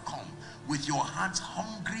who have come with your hearts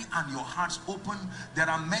hungry and your hearts open. There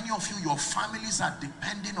are many of you, your families are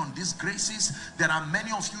depending on these graces. There are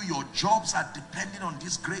many of you, your jobs are depending on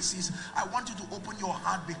these graces. I want you to open your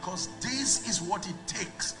heart, because this is what it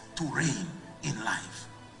takes to reign in life.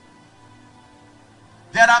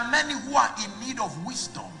 There are many who are in need of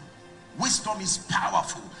wisdom. Wisdom is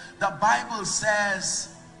powerful. The Bible says,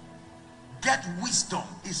 get wisdom.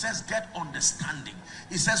 It says get understanding.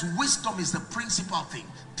 It says wisdom is the principal thing.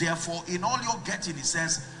 Therefore, in all you're getting, it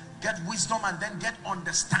says get wisdom, and then get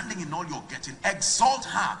understanding in all you're getting. Exalt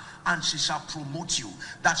her, and she shall promote you,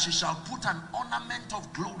 that she shall put an ornament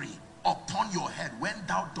of glory upon your head when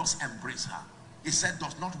thou dost embrace her. It said,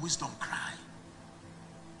 does not wisdom cry?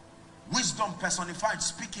 Wisdom personified,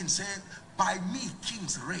 speaking, saying, by me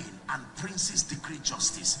kings reign and princes decree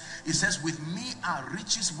justice. It says, with me are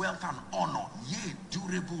riches, wealth, and honor, yea,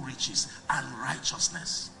 durable riches and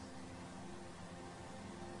righteousness.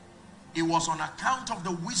 It was on account of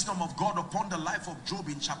the wisdom of God upon the life of Job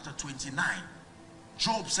in chapter 29.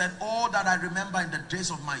 Job said, oh, that I remember in the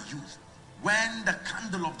days of my youth, when the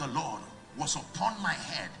candle of the Lord was upon my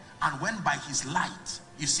head, and when by his light,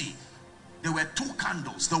 you see, there were two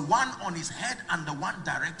candles, the one on his head and the one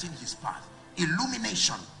directing his path,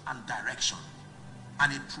 illumination and direction,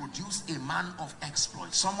 and it produced a man of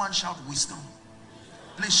exploit. Someone shout wisdom.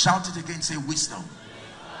 Please shout it again, say wisdom.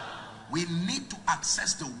 We need to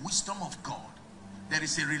access the wisdom of God. There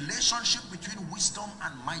is a relationship between wisdom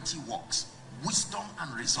and mighty works, wisdom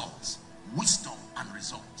and results, wisdom and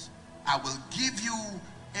results. I will give you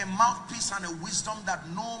a mouthpiece and a wisdom that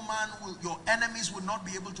no man will, your enemies will not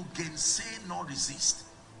be able to gainsay nor resist.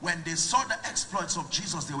 When they saw the exploits of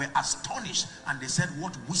Jesus, they were astonished and they said,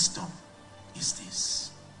 what wisdom is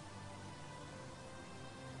this?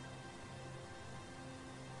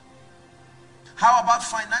 How about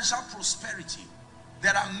financial prosperity?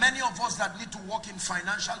 There are many of us that need to walk in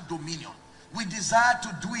financial dominion. We desire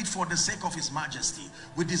to do it for the sake of his majesty.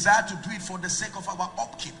 We desire to do it for the sake of our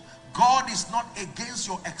upkeep. God is not against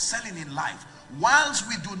your excelling in life. Whilst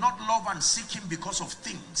we do not love and seek him because of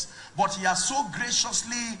things, but he has so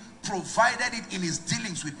graciously provided it in his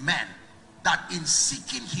dealings with men, that in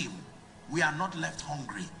seeking him, we are not left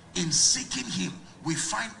hungry. In seeking him, we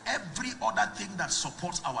find every other thing that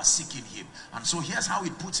supports our seeking him. And so here's how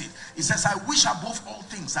it puts it. It says, I wish above all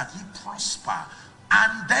things that ye prosper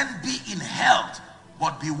and then be in health,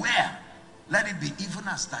 but beware, let it be even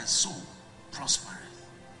as thy soul prospereth.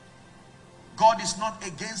 God is not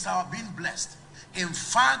against our being blessed. In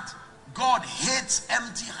fact, God hates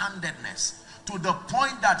empty-handedness, to the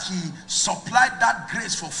point that he supplied that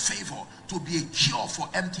grace for favor to be a cure for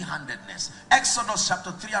empty-handedness. Exodus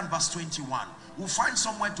chapter 3 and verse 21. We'll find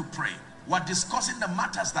somewhere to pray. We're discussing the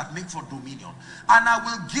matters that make for dominion. And I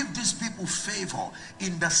will give these people favor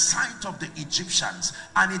in the sight of the Egyptians,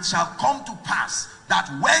 and it shall come to pass that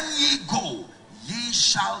when ye go, ye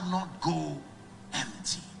shall not go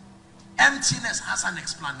empty. Emptiness has an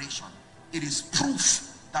explanation. It is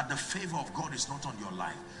proof that the favor of God is not on your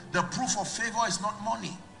life. The proof of favor is not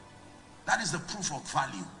money. That is the proof of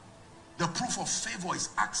value. The proof of favor is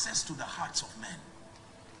access to the hearts of men.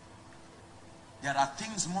 There are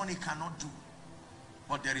things money cannot do,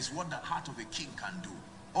 but there is what the heart of a king can do.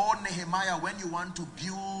 Oh, Nehemiah, when you want to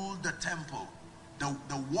build the temple,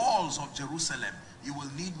 the walls of Jerusalem, you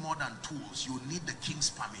will need more than tools. You need the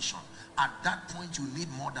king's permission. At that point, you need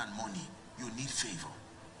more than money. You need favor.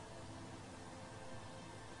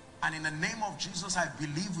 And in the name of Jesus, I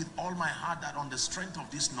believe with all my heart that on the strength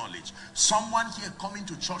of this knowledge, someone here coming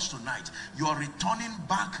to church tonight, you are returning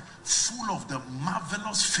back full of the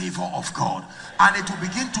marvelous favor of God. And it will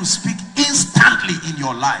begin to speak instantly in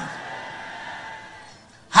your life.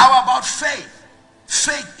 How about faith?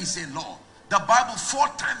 Faith is a law. The Bible 4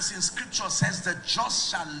 times in scripture says the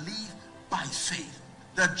just shall live by faith.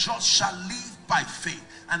 The just shall live by faith.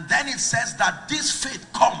 And then it says that this faith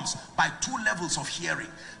comes by 2 levels of hearing.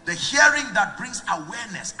 The hearing that brings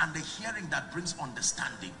awareness and the hearing that brings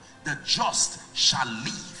understanding. The just shall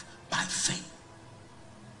live by faith.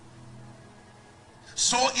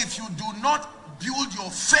 So if you do not build your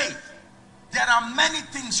faith, there are many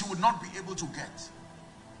things you would not be able to get.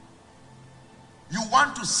 You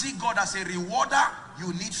want to see God as a rewarder,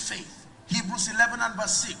 you need faith. Hebrews 11 and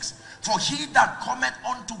verse 6. For he that cometh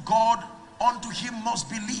unto God, unto him must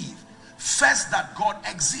believe. First, that God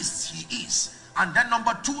exists, he is. And then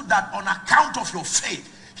number 2, that on account of your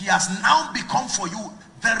faith, he has now become for you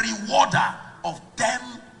the rewarder of them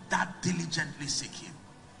that diligently seek him.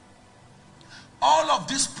 All of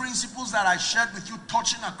these principles that I shared with you,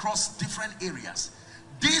 touching across different areas,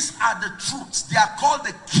 these are the truths. They are called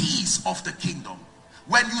the keys of the kingdom.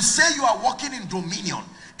 When you say you are walking in dominion,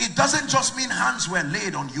 it doesn't just mean hands were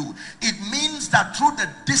laid on you. It means that through the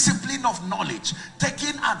discipline of knowledge,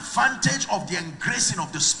 taking advantage of the engracing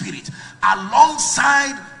of the Spirit,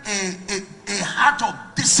 alongside a heart of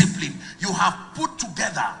discipline, you have put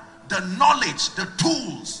together the knowledge, the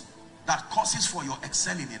tools that causes for your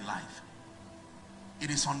excelling in life. It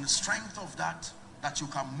is on the strength of that that you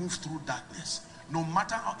can move through darkness. No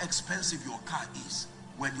matter how expensive your car is,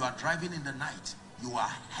 when you are driving in the night, you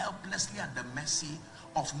are helplessly at the mercy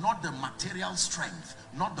of not the material strength,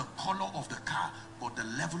 not the color of the car, but the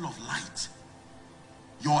level of light.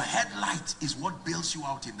 Your headlight is what bails you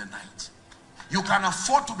out in the night. You can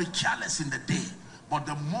afford to be careless in the day, But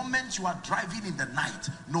the moment you are driving in the night,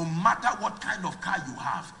 no matter what kind of car you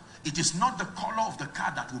have, it is not the color of the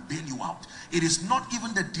car that will bail you out. It is not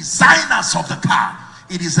even the designers of the car.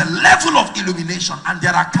 It is a level of illumination. And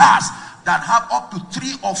there are cars that have up to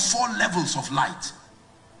 3 or 4 levels of light.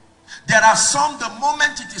 There are some, the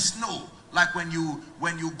moment it is snow, like when you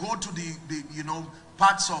go to the you know,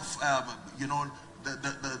 parts of you know,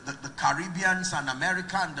 the Caribbeans and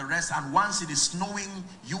America and the rest, and once it is snowing,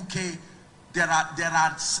 UK,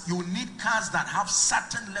 you need cars that have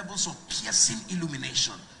certain levels of piercing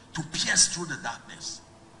illumination to pierce through the darkness.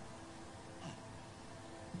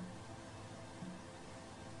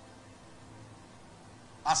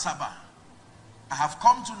 Asaba, I have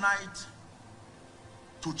come tonight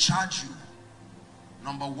to charge you,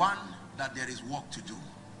 number one, that there is work to do.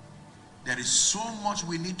 There is so much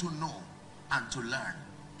we need to know and to learn.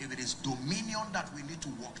 If it is dominion that we need to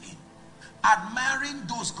walk in. Admiring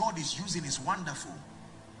those God is using is wonderful.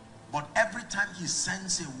 But every time he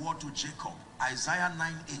sends a word to Jacob, Isaiah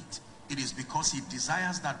 9:8, it is because he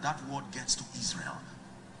desires that that word gets to Israel.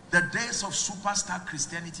 The days of superstar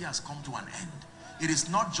Christianity has come to an end. It is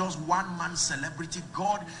not just one man celebrity.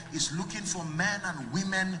 God is looking for men and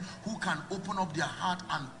women who can open up their heart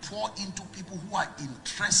and pour into people who are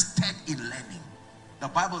interested in learning. The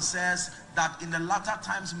Bible says that in the latter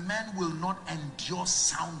times, men will not endure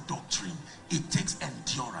sound doctrine. It takes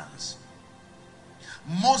endurance.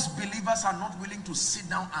 Most believers are not willing to sit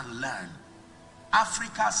down and learn.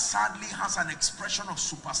 Africa sadly has an expression of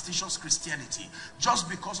superstitious Christianity. Just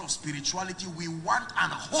because of spirituality, we want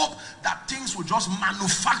and hope that things will just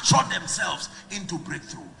manufacture themselves into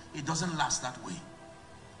breakthrough. It doesn't last that way.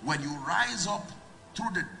 When you rise up through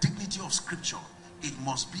the dignity of scripture, it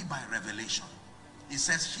must be by revelation. It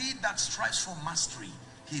says, he that strives for mastery,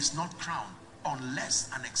 he is not crowned unless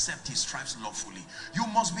and except he strives lawfully. You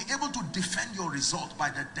must be able to defend your result by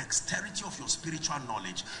the dexterity of your spiritual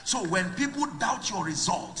knowledge. So when people doubt your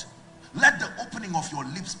result, let the opening of your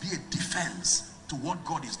lips be a defense to what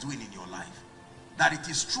God is doing in your life. That it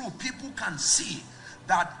is true. People can see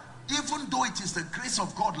that even though it is the grace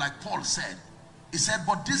of God, like Paul said, he said,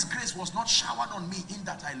 but this grace was not showered on me in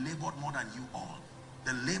that I labored more than you all.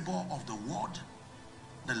 The labor of the word,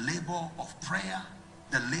 the labor of prayer,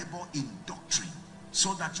 the labor in doctrine,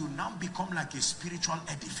 so that you now become like a spiritual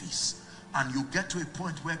edifice and you get to a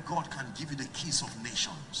point where God can give you the keys of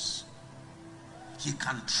nations. He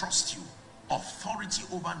can trust you. Authority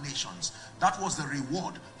over nations. That was the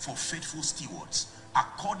reward for faithful stewards.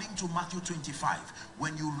 According to Matthew 25,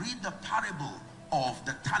 when you read the parable of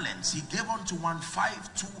the talents, he gave unto one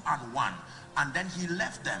 5, 2, and 1, and then he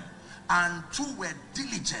left them, and 2 were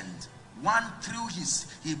diligent. One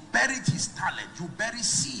he buried his talent. You bury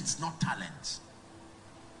seeds, not talents.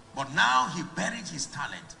 But now he buried his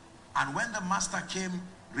talent. And when the master came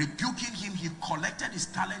rebuking him, he collected his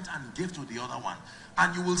talent and gave to the other one.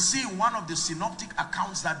 And you will see in one of the synoptic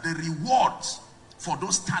accounts that the reward for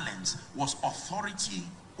those talents was authority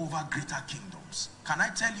over greater kingdoms. Can I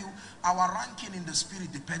tell you, our ranking in the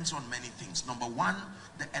spirit depends on many things. Number one,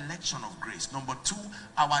 the election of grace. Number two,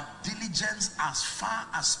 our diligence as far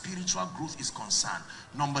as spiritual growth is concerned.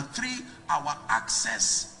 Number three, our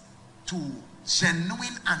access to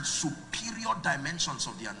genuine and superior dimensions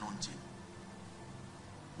of the anointing.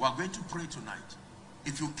 We are going to pray tonight.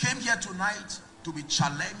 If you came here tonight to be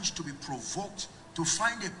challenged, to be provoked, to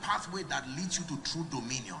find a pathway that leads you to true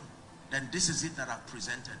dominion, then this is it that I've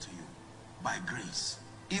presented to you by grace.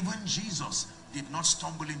 Even Jesus did not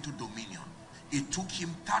stumble into dominion. It took him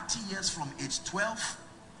 30 years from age 12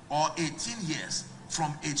 or 18 years.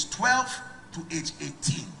 From age 12 to age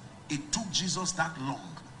 18. It took Jesus that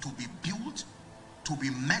long to be built, to be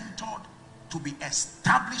mentored, to be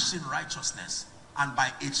established in righteousness. And by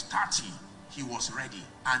age 30, he was ready.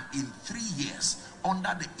 And in 3 years,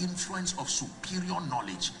 under the influence of superior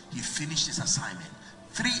knowledge, he finished his assignment.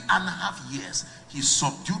 3.5 years, he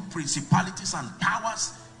subdued principalities and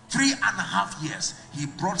powers. 3.5 years, he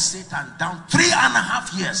brought Satan down.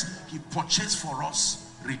 3.5 years, he purchased for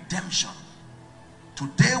us redemption.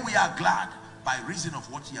 Today we are glad by reason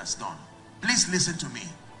of what he has done. Please listen to me.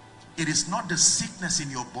 It is not the sickness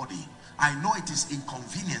in your body. I know it is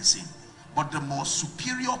inconveniencing, but the most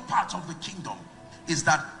superior part of the kingdom is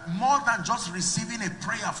that more than just receiving a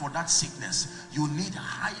prayer for that sickness, you need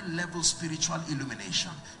high-level spiritual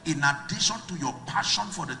illumination. In addition to your passion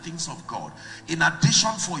for the things of God, in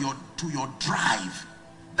addition to your drive,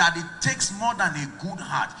 that it takes more than a good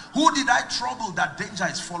heart. Who did I trouble that danger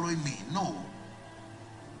is following me? No.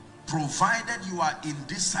 Provided you are in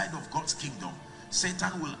this side of God's kingdom,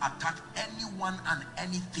 Satan will attack anyone and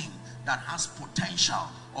anything that has potential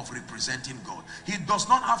of representing God. He does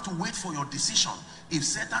not have to wait for your decision. If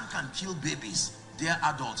Satan can kill babies, dear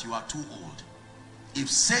adults, you are too old. If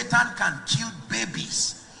Satan can kill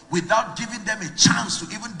babies without giving them a chance to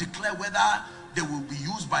even declare whether they will be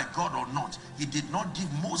used by God or not, he did not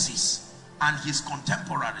give Moses and his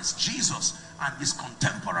contemporaries, Jesus and his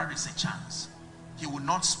contemporaries, a chance. He will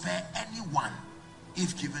not spare anyone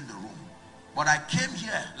if given the room. But I came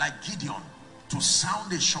here like Gideon to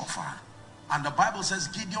sound a shofar. And the Bible says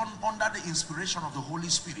Gideon, under the inspiration of the Holy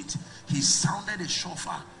Spirit, he sounded a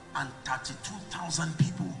shofar and 32,000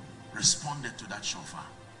 people responded to that shofar.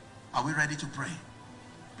 Are we ready to pray?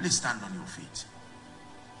 Please stand on your feet.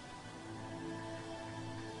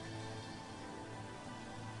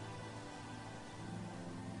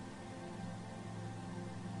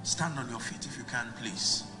 Stand on your feet if you can,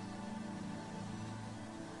 please.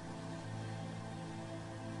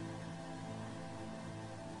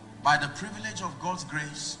 By the privilege of God's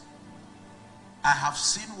grace, I have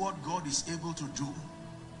seen what God is able to do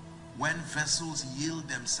when vessels yield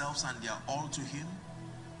themselves and their all to him.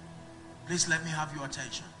 Please let me have your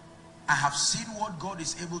attention. I have seen what God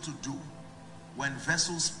is able to do when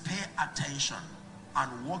vessels pay attention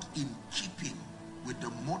and walk in keeping with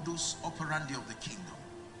the modus operandi of the kingdom.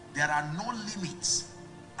 There are no limits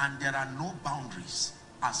and there are no boundaries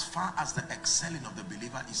as far as the excelling of the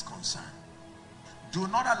believer is concerned. Do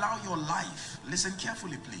not allow your life, listen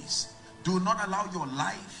carefully please, do not allow your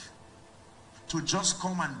life to just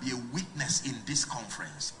come and be a witness in this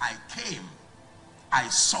conference. I came, I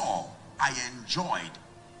saw, I enjoyed,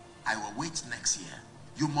 I will wait next year.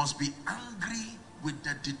 You must be angry with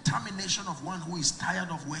the determination of one who is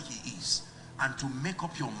tired of where he is, and to make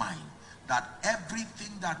up your mind that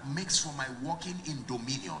everything that makes for my walking in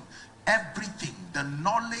dominion, everything, the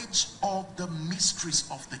knowledge of the mysteries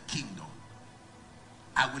of the kingdom,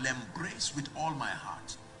 I will embrace with all my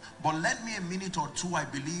heart. But lend me a minute or two. I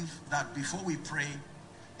believe that before we pray,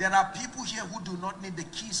 there are people here who do not need the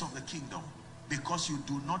keys of the kingdom because you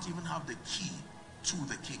do not even have the key to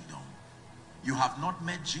the kingdom. You have not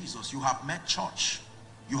met Jesus. You have met church.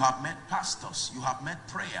 You have met pastors. You have met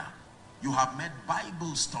prayer. You have met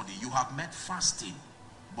Bible study. You have met fasting.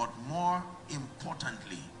 But more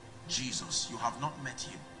importantly, Jesus. You have not met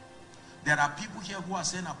him. There are people here who are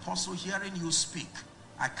saying, Apostle, hearing you speak,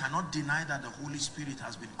 I cannot deny that the Holy Spirit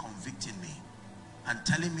has been convicting me and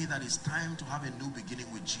telling me that it's time to have a new beginning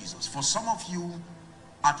with Jesus. For some of you,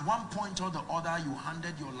 at one point or the other, you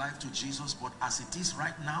handed your life to Jesus, but as it is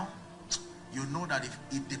right now, you know that if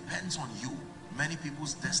it depends on you, many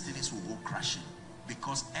people's destinies will go crashing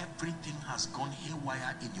because everything has gone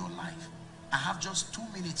haywire in your life. I have just 2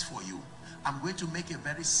 minutes for you. I'm going to make a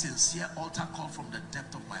very sincere altar call from the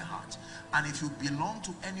depth of my heart. And if you belong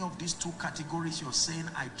to any of these two categories, you're saying,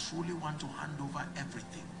 I truly want to hand over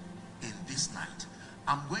everything in this night.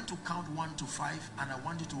 I'm going to count 1 to 5, and I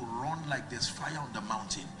want you to run like there's fire on the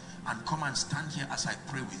mountain and come and stand here as I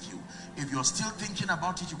pray with you. If you're still thinking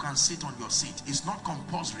about it, you can sit on your seat. It's not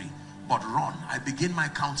compulsory, but run. I begin my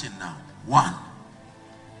counting now. 1.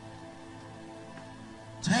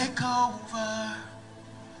 Take over.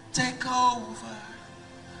 Take over.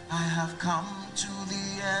 I have come to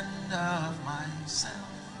the end of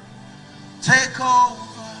myself. Take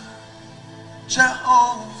over,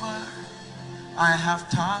 Jehovah. I have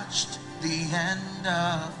touched the end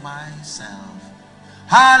of myself.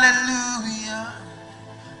 Hallelujah,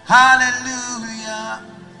 hallelujah.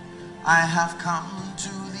 I have come to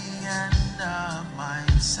the end of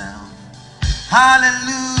myself.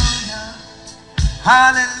 Hallelujah,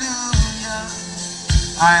 hallelujah.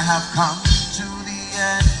 I have come to the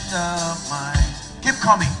end of my... Keep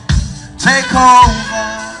coming. Take over.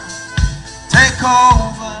 Take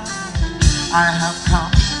over. I have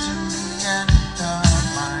come to the end of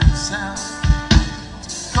myself.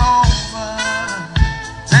 Take over.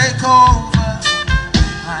 Take over.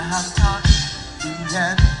 I have touched the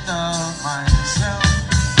end of myself.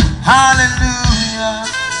 Hallelujah.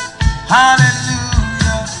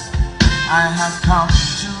 Hallelujah. I have come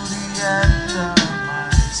to the end of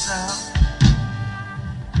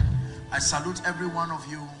I salute every one of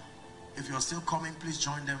you. If you're still coming, please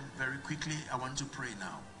join them very quickly. I want to pray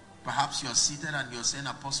now. Perhaps you're seated and you're saying,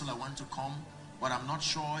 Apostle, I want to come, but I'm not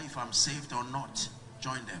sure if I'm saved or not.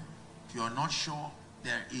 Join them. If you're not sure,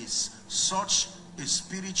 there is such a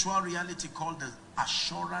spiritual reality called the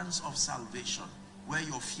assurance of salvation, where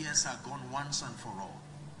your fears are gone once and for all.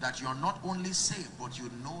 That you're not only saved, but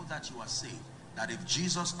you know that you are saved. That if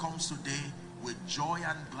Jesus comes today with joy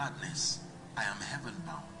and gladness, I am heaven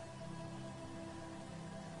bound.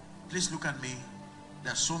 Please look at me.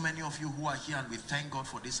 There are so many of you who are here, and we thank God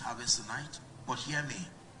for this harvest tonight. But hear me,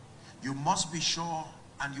 you must be sure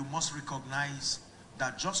and you must recognize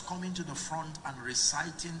that just coming to the front and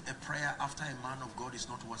reciting a prayer after a man of God is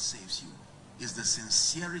not what saves you. It's the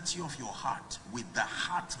sincerity of your heart. With the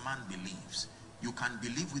heart man believes. You can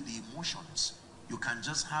believe with the emotions. You can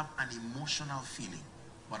just have an emotional feeling.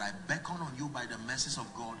 But I beckon on you by the mercies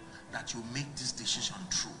of God that you make this decision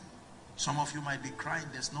true. Some of you might be crying.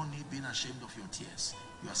 There's no need being ashamed of your tears.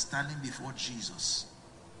 You are standing before Jesus.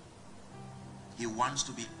 He wants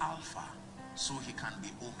to be Alpha so he can be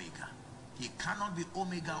Omega. He cannot be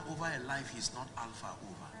Omega over a life he's not Alpha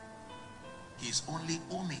over. He's only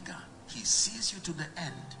Omega. He sees you to the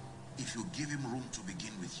end if you give him room to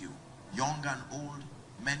begin with you. Young and old,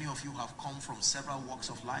 many of you have come from several walks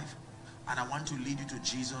of life, and I want to lead you to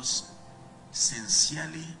Jesus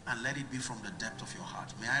sincerely, and let it be from the depth of your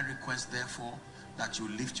heart. May I request therefore that you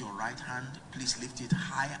lift your right hand. Please lift it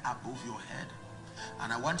high above your head,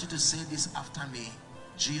 and I want you to say this after me.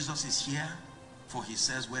 Jesus is here, for he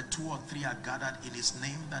says where 2 or 3 are gathered in his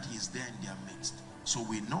name, that he is there in their midst. So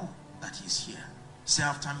we know that he's here. Say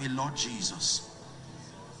after me, Lord Jesus,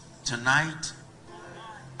 tonight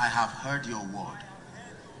I have heard your word.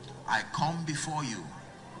 I come before you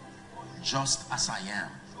just as I am,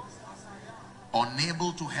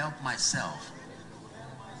 unable to help myself.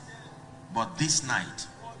 But this night,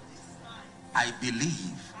 I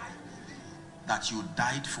believe that you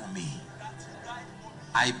died for me.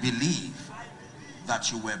 I believe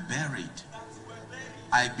that you were buried.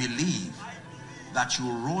 I believe that you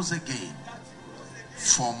rose again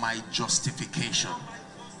for my justification.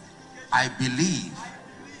 I believe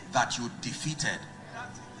that you defeated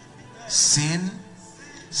sin,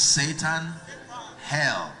 Satan,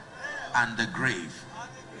 hell, and the grave,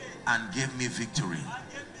 and gave me victory.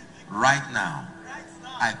 Right now,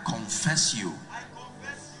 I confess you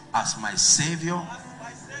as my Savior,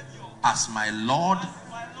 as my Lord,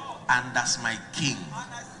 and as my King.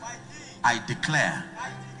 I declare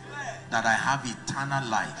that I have eternal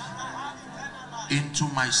life into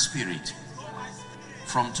my spirit.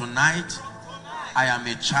 From tonight, I am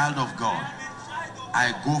a child of God.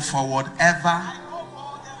 I go forward ever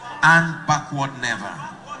and backward never.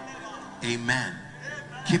 Amen.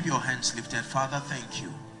 Keep your hands lifted. Father, thank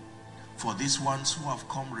you for these ones who have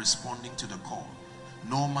come responding to the call.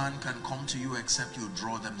 No man can come to you except you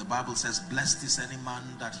draw them. The Bible says, blessed is any man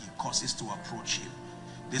that he causes to approach him.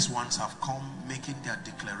 These ones have come making their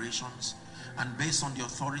declarations, and based on the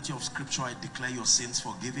authority of scripture, I declare your sins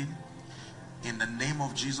forgiven. In the name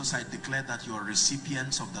of Jesus, I declare that you are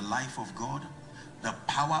recipients of the life of God. The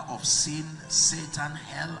power of sin, Satan,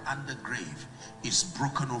 hell, and the grave is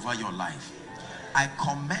broken over your life. I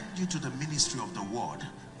commend you to the ministry of the word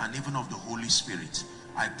and even of the Holy Spirit.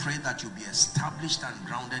 I pray that you be established and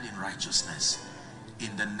grounded in righteousness.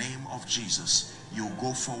 In the name of Jesus, you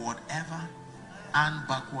go forward ever and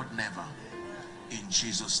backward never. In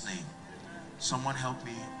Jesus' name. Someone help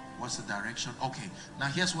me. What's the direction? Okay, now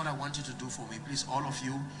here's what I want you to do for me. Please, all of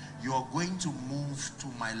you, you're going to move to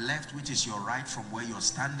my left, which is your right from where you're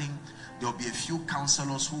standing. There'll be a few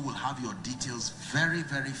counselors who will have your details very,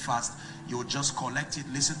 very fast. You'll just collect it,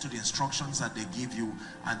 listen to the instructions that they give you,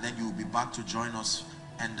 and then you'll be back to join us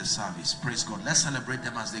and the service. Praise God. Let's celebrate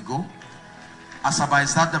them as they go. Asaba,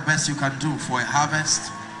 is that the best you can do for a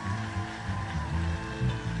harvest?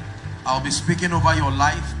 I'll be speaking over your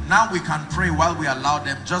life. Now we can pray while we allow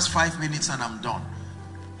them. Just 5 minutes and I'm done.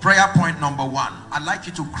 Prayer point number 1. I'd like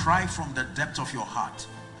you to cry from the depth of your heart.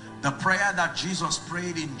 The prayer that Jesus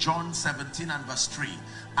prayed in John 17 and verse 3.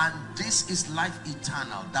 And this is life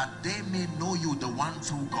eternal, that they may know you, the one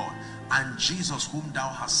through God, and Jesus whom thou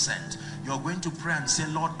hast sent. You're going to pray and say,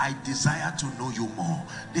 Lord, I desire to know you more.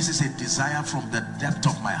 This is a desire from the depth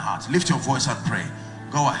of my heart. Lift your voice and pray.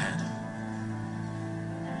 Go ahead.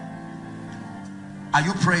 Are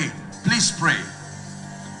you praying? Please pray.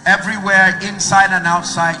 Everywhere, inside and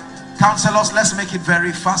outside. Counselors, let's make it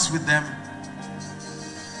very fast with them.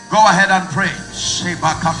 Go ahead and pray.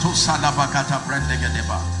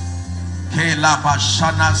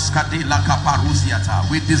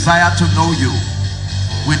 We desire to know you.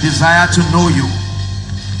 We desire to know you.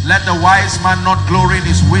 Let the wise man not glory in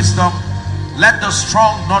his wisdom. Let the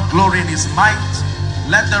strong not glory in his might.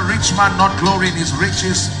 Let the rich man not glory in his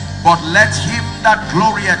riches. But let him that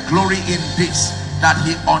glorieth glory in this, that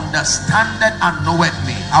he understandeth and knoweth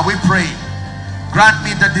me. Are we praying? Grant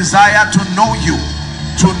me the desire to know you,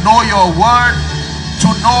 to know your word, to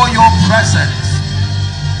know your presence.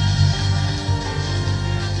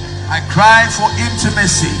 I cry for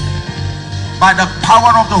intimacy. By the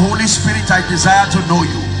power of the Holy Spirit, I desire to know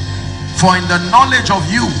you. For in the knowledge of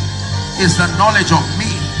you is the knowledge of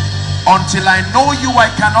me. Until I know you,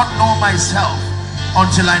 I cannot know myself.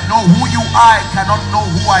 Until I know who you are, I cannot know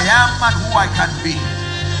who I am and who I can be.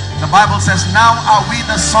 The Bible says, now are we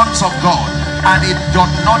the sons of God, and it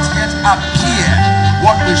doth not yet appear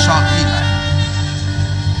what we shall be like.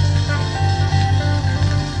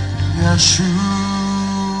 Yeshua,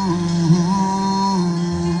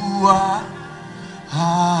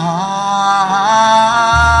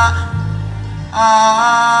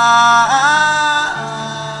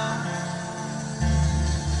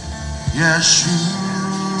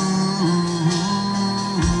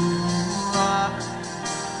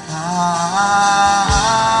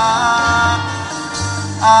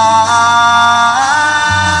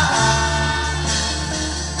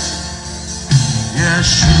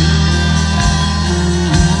 Yeshua,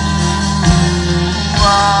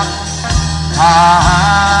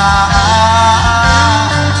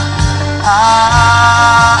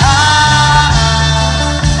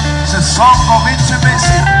 it's a song of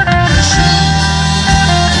intimacy.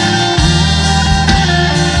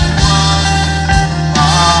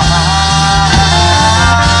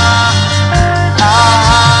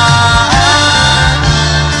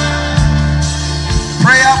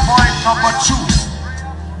 Number 2,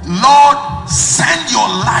 Lord, send your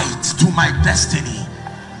light to my destiny.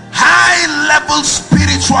 High level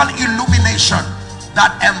spiritual illumination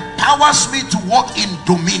that empowers me to walk in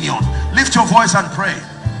dominion. Lift your voice and pray.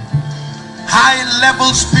 High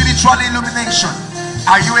level spiritual illumination.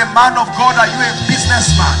 Are you a man of God? Are you a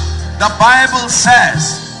businessman? The Bible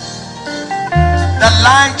says, the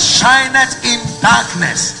light shineth in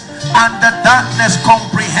darkness, and the darkness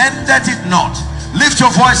comprehended it not. Lift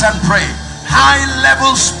your voice and pray. High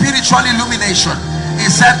level spiritual illumination.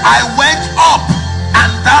 He said, I went up,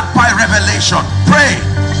 and that by revelation. Pray.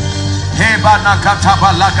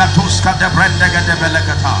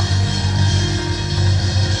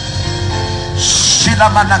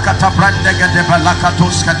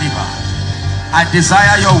 I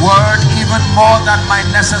desire your word even more than my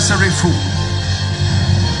necessary food.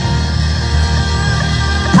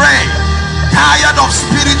 Pray. Tired of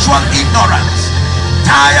spiritual ignorance,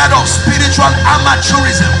 tired of spiritual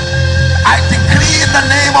amateurism, I decree in the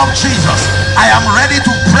name of Jesus, I am ready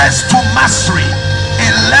to press to mastery, a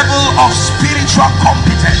level of spiritual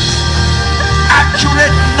competence,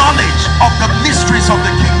 accurate knowledge of the mysteries of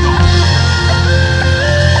the kingdom.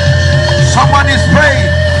 Someone is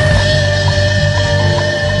praying.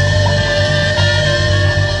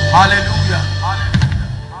 Hallelujah.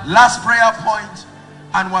 Last prayer point,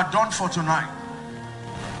 and we're done for tonight.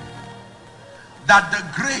 That the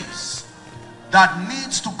grace that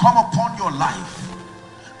needs to come upon your life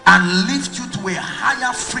and lift you to a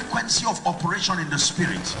higher frequency of operation in the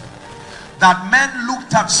spirit. That men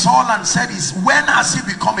looked at Saul and said, when has he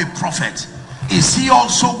become a prophet? Is he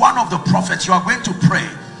also one of the prophets? You are going to pray,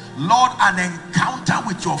 Lord, an encounter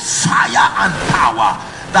with your fire and power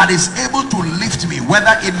that is able to lift me,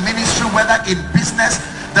 whether in ministry, whether in business.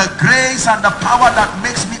 The grace and the power that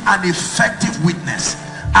makes me an effective witness,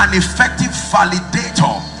 an effective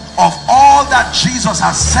validator of all that Jesus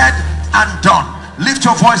has said and done. Lift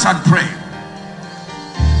your voice and pray.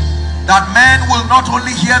 That men will not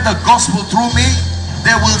only hear the gospel through me,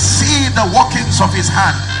 they will see the workings of his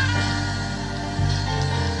hand.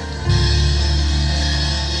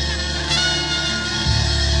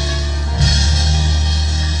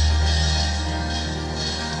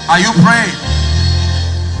 Are you praying?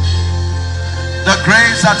 The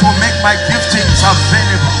grace that will make my giftings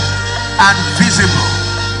available and visible.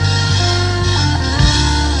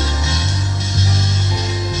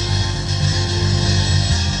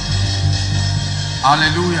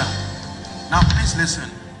 Hallelujah. Now please listen.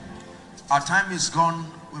 Our time is gone.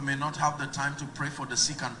 We may not have the time to pray for the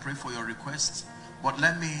sick and pray for your requests, but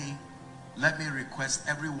let me request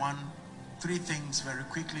everyone 3 things very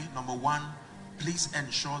quickly. Number 1, please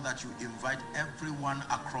ensure that you invite everyone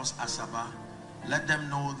across Asaba. Let them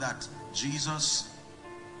know that Jesus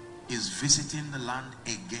is visiting the land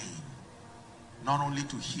again, not only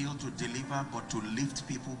to heal, to deliver, but to lift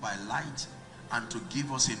people by light and to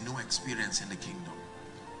give us a new experience in the kingdom.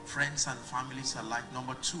 Friends and families alike.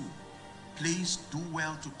 Number 2, please do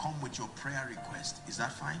well to come with your prayer request. Is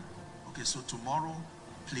that fine? Okay, so tomorrow,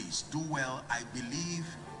 please do well. I believe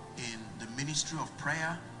in the ministry of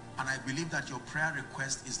prayer, and I believe that your prayer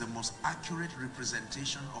request is the most accurate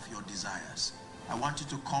representation of your desires. I want you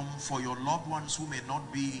to come. For your loved ones who may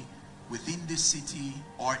not be within this city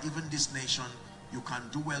or even this nation, you can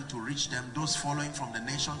do well to reach them. Those following from the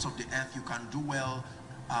nations of the earth, you can do well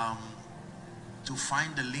to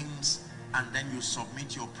find the links and then you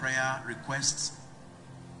submit your prayer requests.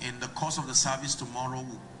 In the course of the service tomorrow,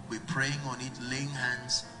 we'll be praying on it, laying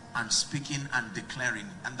hands and speaking and declaring.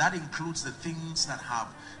 And that includes the things that have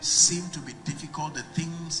seemed to be difficult, the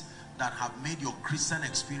things that have made your Christian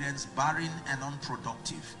experience barren and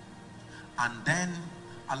unproductive. And then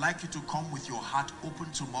I'd like you to come with your heart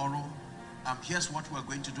open tomorrow. Here's what we're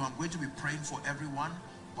going to do. I'm going to be praying for everyone,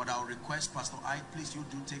 but I'll request Pastor Ike, please, you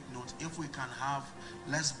do take note. If we can have,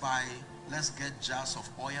 let's get jars of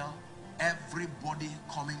oil. Everybody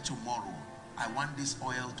coming tomorrow, I want this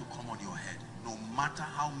oil to come on your head, no matter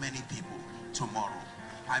how many people tomorrow.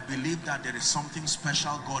 I believe that there is something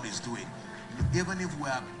special God is doing. Even if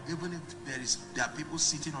there are people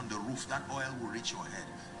sitting on the roof, that oil will reach your head.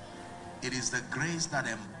 It is the grace that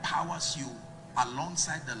empowers you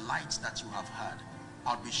alongside the lights that you have heard.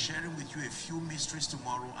 I'll be sharing with you a few mysteries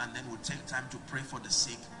tomorrow, and then we'll take time to pray for the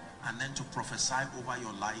sick and then to prophesy over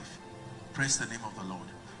your life. Praise the name of the Lord.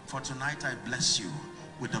 For tonight, I bless you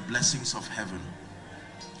with the blessings of heaven.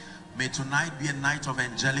 May tonight be a night of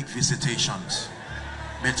angelic visitations.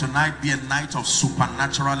 May tonight be a night of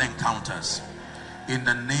supernatural encounters. In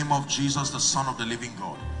the name of Jesus, the Son of the living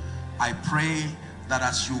God, I pray that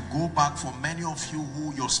as you go back, for many of you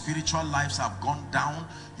who your spiritual lives have gone down,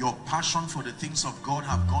 your passion for the things of God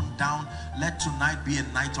have gone down, let tonight be a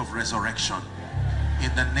night of resurrection.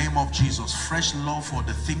 In the name of Jesus, fresh love for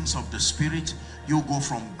the things of the Spirit. You go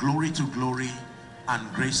from glory to glory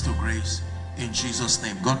and grace to grace. In Jesus'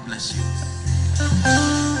 name, God bless you.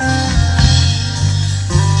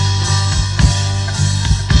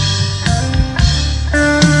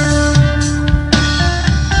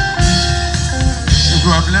 If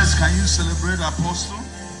you are blessed, can you celebrate Apostle?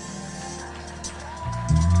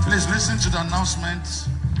 Please listen to the announcement.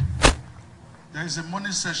 There is a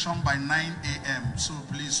morning session by 9 a.m. So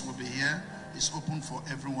please, we'll be here. It's open for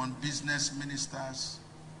everyone, business, ministers,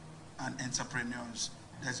 and entrepreneurs.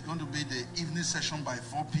 There's going to be the evening session by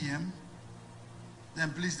 4 p.m.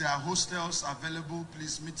 Then please, there are hostels available.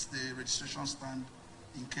 Please meet the registration stand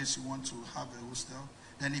in case you want to have a hostel.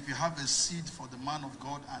 Then if you have a seed for the man of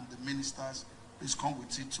God and the ministers, please come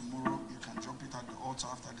with it tomorrow. You can drop it at the altar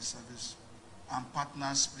after the service. And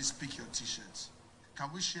partners, please pick your t-shirts. Can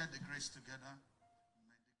we share the grace together?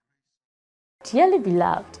 Dearly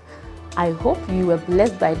beloved, I hope you were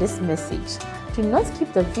blessed by this message. Do not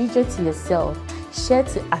keep the video to yourself. Share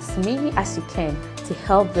to as many as you can to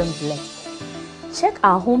help them bless. Check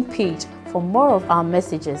our homepage for more of our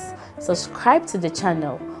messages. Subscribe to the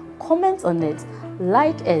channel, comment on it,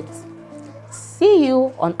 like it. See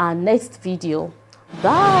you on our next video.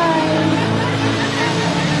 Bye.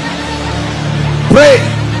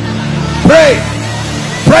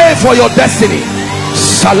 Pray for your destiny.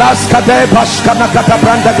 Salaskade bashkana kata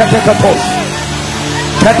branda katekatos.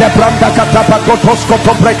 Kete branda kata pakotos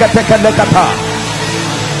koto brekete lekata.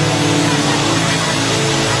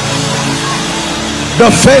 The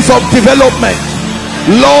phase of development.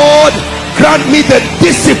 Lord, grant me the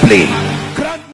discipline